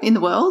show in the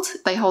world.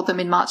 They hold them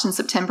in March and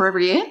September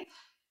every year.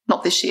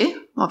 Not this year,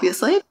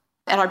 obviously.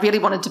 And I really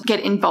wanted to get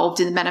involved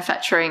in the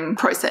manufacturing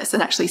process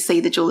and actually see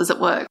the jewellers at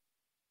work.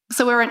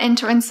 So we're an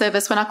end-to-end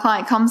service. When our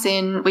client comes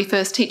in, we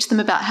first teach them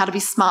about how to be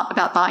smart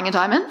about buying a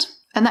diamond.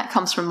 And that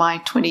comes from my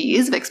 20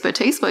 years of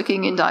expertise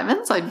working in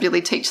diamonds. I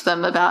really teach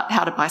them about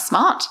how to buy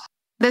smart.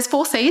 There's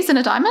 4 Cs in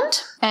a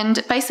diamond,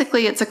 and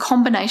basically it's a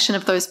combination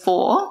of those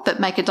 4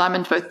 that make a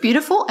diamond both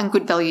beautiful and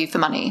good value for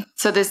money.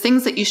 So there's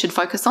things that you should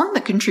focus on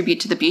that contribute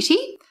to the beauty,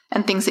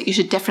 and things that you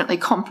should definitely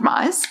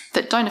compromise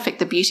that don't affect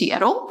the beauty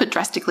at all, but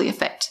drastically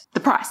affect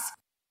the price.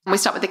 We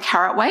start with the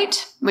carat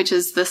weight, which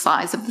is the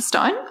size of the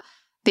stone.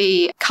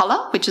 The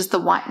colour, which is the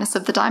whiteness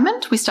of the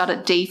diamond. We start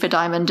at D for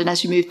diamond, and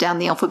as you move down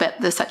the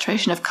alphabet, the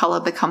saturation of colour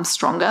becomes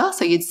stronger.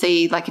 So you'd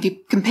see, like, if you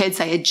compared,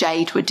 say, a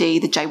J to a D,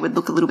 the J would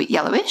look a little bit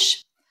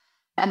yellowish.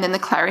 And then the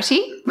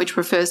clarity, which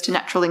refers to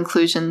natural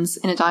inclusions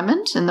in a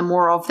diamond. And the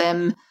more of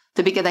them,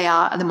 the bigger they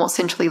are, and the more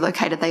centrally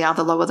located they are,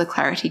 the lower the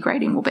clarity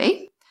grading will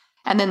be.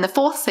 And then the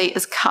 4th C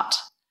is cut.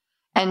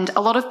 And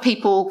a lot of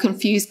people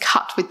confuse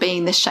cut with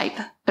being the shape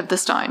of the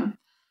stone.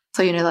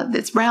 So, like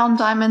there's round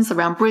diamonds, the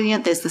round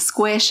brilliant, there's the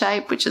square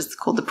shape, which is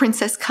called the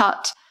princess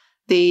cut,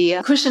 the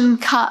cushion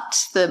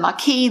cut, the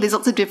marquise, there's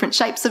lots of different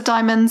shapes of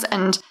diamonds,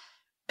 and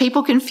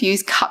people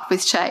confuse cut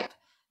with shape.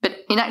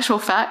 But in actual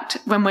fact,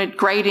 when we're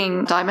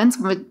grading diamonds,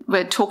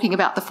 we're talking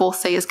about the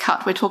 4C as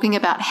cut, we're talking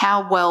about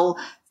how well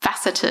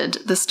faceted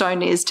the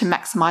stone is to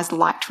maximize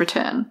light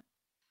return.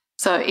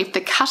 So if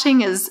the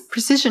cutting is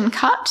precision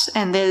cut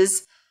and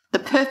there's the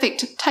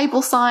perfect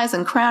table size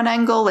and crown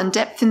angle and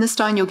depth in the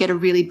stone, you'll get a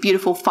really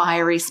beautiful,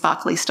 fiery,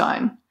 sparkly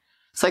stone.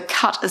 So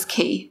cut is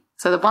key.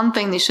 So the one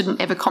thing you shouldn't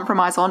ever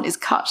compromise on is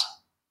cut.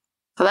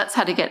 So that's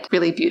how to get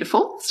really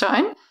beautiful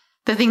stone.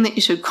 The thing that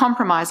you should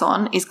compromise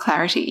on is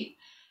clarity.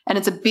 And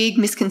it's a big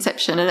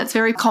misconception, and it's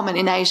very common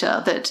in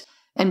Asia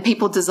and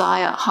people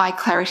desire high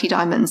clarity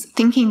diamonds,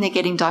 thinking they're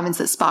getting diamonds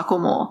that sparkle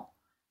more.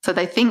 So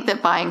they think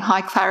that buying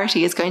high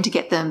clarity is going to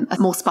get them a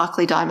more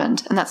sparkly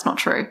diamond, and that's not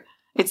true.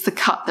 It's the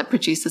cut that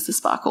produces the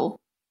sparkle.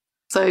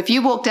 So if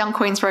you walk down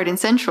Queen's Road in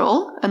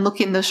Central and look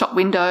in the shop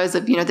windows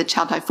of, the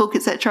Chow Tai Fook,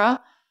 etc.,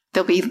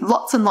 there'll be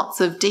lots and lots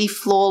of D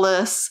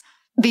Flawless,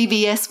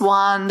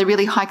 VVS1, the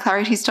really high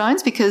clarity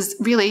stones, because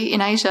really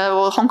in Asia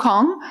or Hong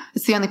Kong,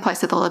 it's the only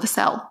place that they'll ever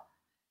sell.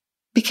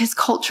 Because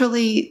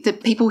culturally, the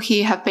people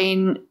here have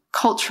been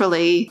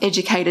culturally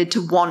educated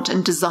to want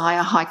and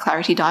desire high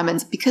clarity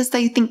diamonds because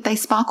they think they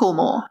sparkle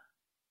more.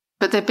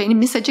 But they've been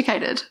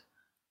miseducated.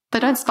 They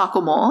don't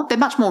sparkle more. They're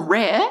much more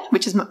rare,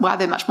 which is why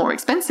they're much more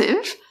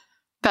expensive,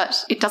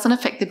 but it doesn't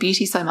affect the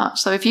beauty so much.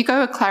 So if you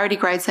go a clarity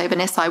grade, say of an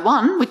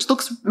SI1, which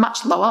looks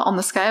much lower on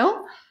the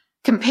scale,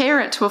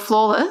 compare it to a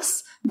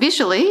flawless,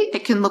 visually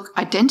it can look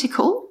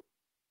identical.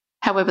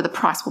 However, the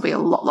price will be a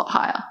lot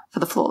higher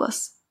for the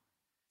flawless.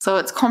 So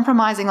it's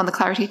compromising on the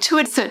clarity to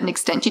a certain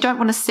extent. You don't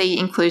want to see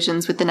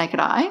inclusions with the naked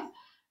eye,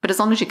 but as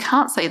long as you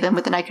can't see them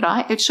with the naked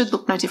eye, it should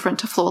look no different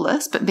to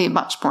flawless, but be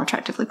much more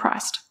attractively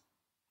priced.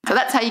 So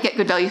that's how you get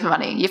good value for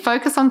money. You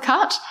focus on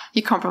cut,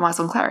 you compromise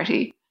on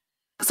clarity.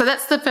 So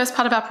that's the first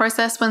part of our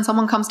process when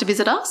someone comes to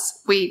visit us.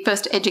 We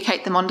first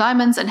educate them on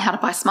diamonds and how to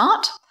buy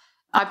smart.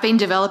 I've been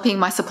developing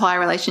my supplier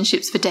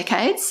relationships for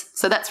decades,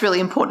 so that's really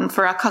important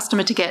for our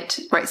customer to get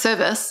great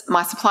service.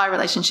 My supplier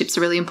relationships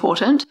are really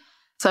important.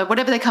 So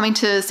whatever they're coming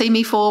to see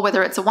me for,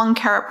 whether it's a 1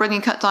 carat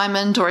brilliant cut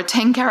diamond or a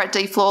 10 carat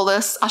D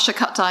Flawless Usher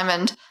cut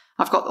diamond,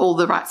 I've got all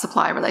the right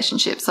supplier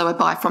relationships, so I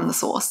buy from the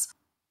source.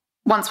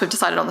 Once we've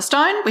decided on the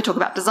stone, we talk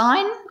about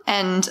design,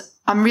 and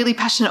I'm really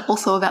passionate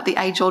also about the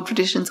age-old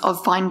traditions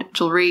of fine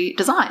jewellery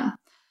design.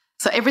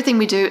 So everything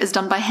we do is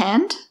done by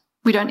hand.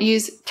 We don't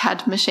use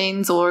CAD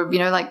machines or,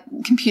 like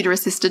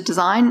computer-assisted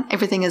design.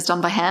 Everything is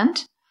done by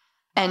hand.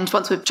 And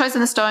once we've chosen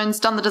the stones,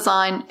 done the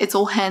design, it's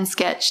all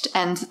hand-sketched,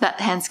 and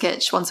that hand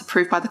sketch, once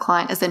approved by the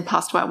client, is then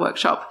passed to our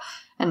workshop,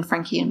 and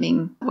Frankie and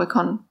Ming work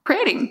on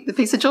creating the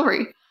piece of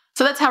jewellery.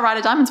 So that's how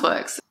Ryder Diamonds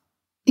works.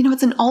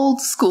 It's an old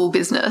school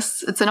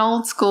business. It's an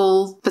old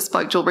school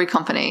bespoke jewellery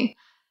company.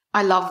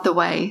 I love the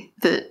way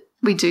that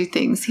we do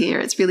things here.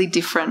 It's really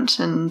different,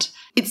 and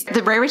it's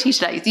the rarity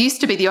today. It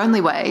used to be the only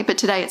way, but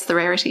today it's the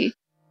rarity.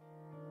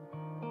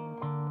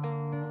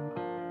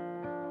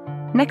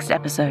 Next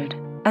episode,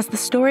 as the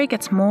story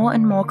gets more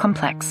and more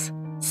complex,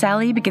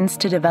 Sally begins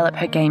to develop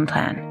her game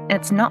plan, and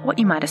it's not what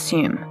you might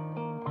assume.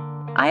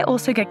 I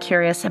also get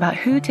curious about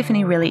who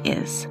Tiffany really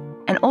is,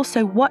 and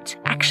also what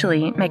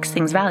actually makes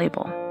things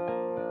valuable.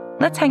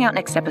 Let's hang out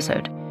next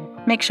episode.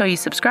 Make sure you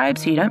subscribe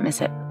so you don't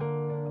miss it.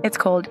 It's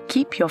called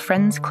Keep Your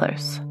Friends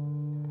Close.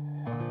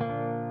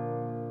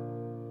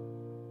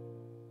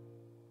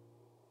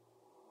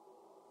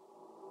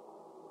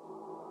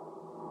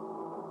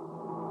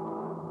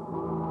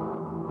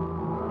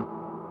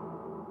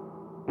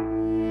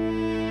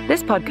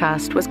 This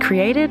podcast was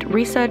created,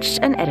 researched,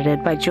 and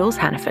edited by Jules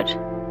Hannaford.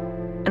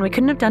 And we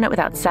couldn't have done it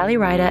without Sally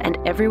Ryder and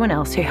everyone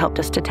else who helped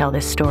us to tell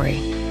this story.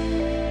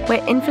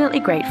 We're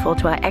infinitely grateful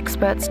to our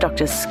experts,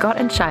 Drs. Scott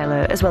and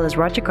Shiloh, as well as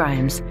Roger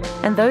Grimes,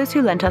 and those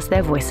who lent us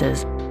their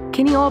voices,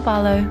 Kinney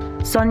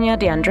Orballo, Sonia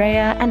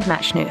DeAndrea, and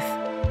Matt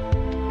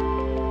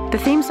Schnuth. The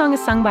theme song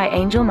is sung by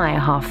Angel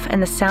Meyerhoff,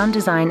 and the sound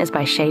design is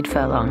by Shade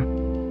Furlong.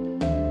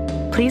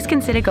 Please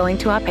consider going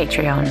to our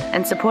Patreon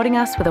and supporting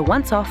us with a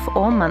once-off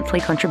or monthly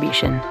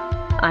contribution.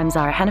 I'm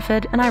Zara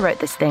Hannaford, and I wrote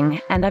this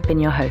thing, and I've been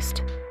your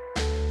host.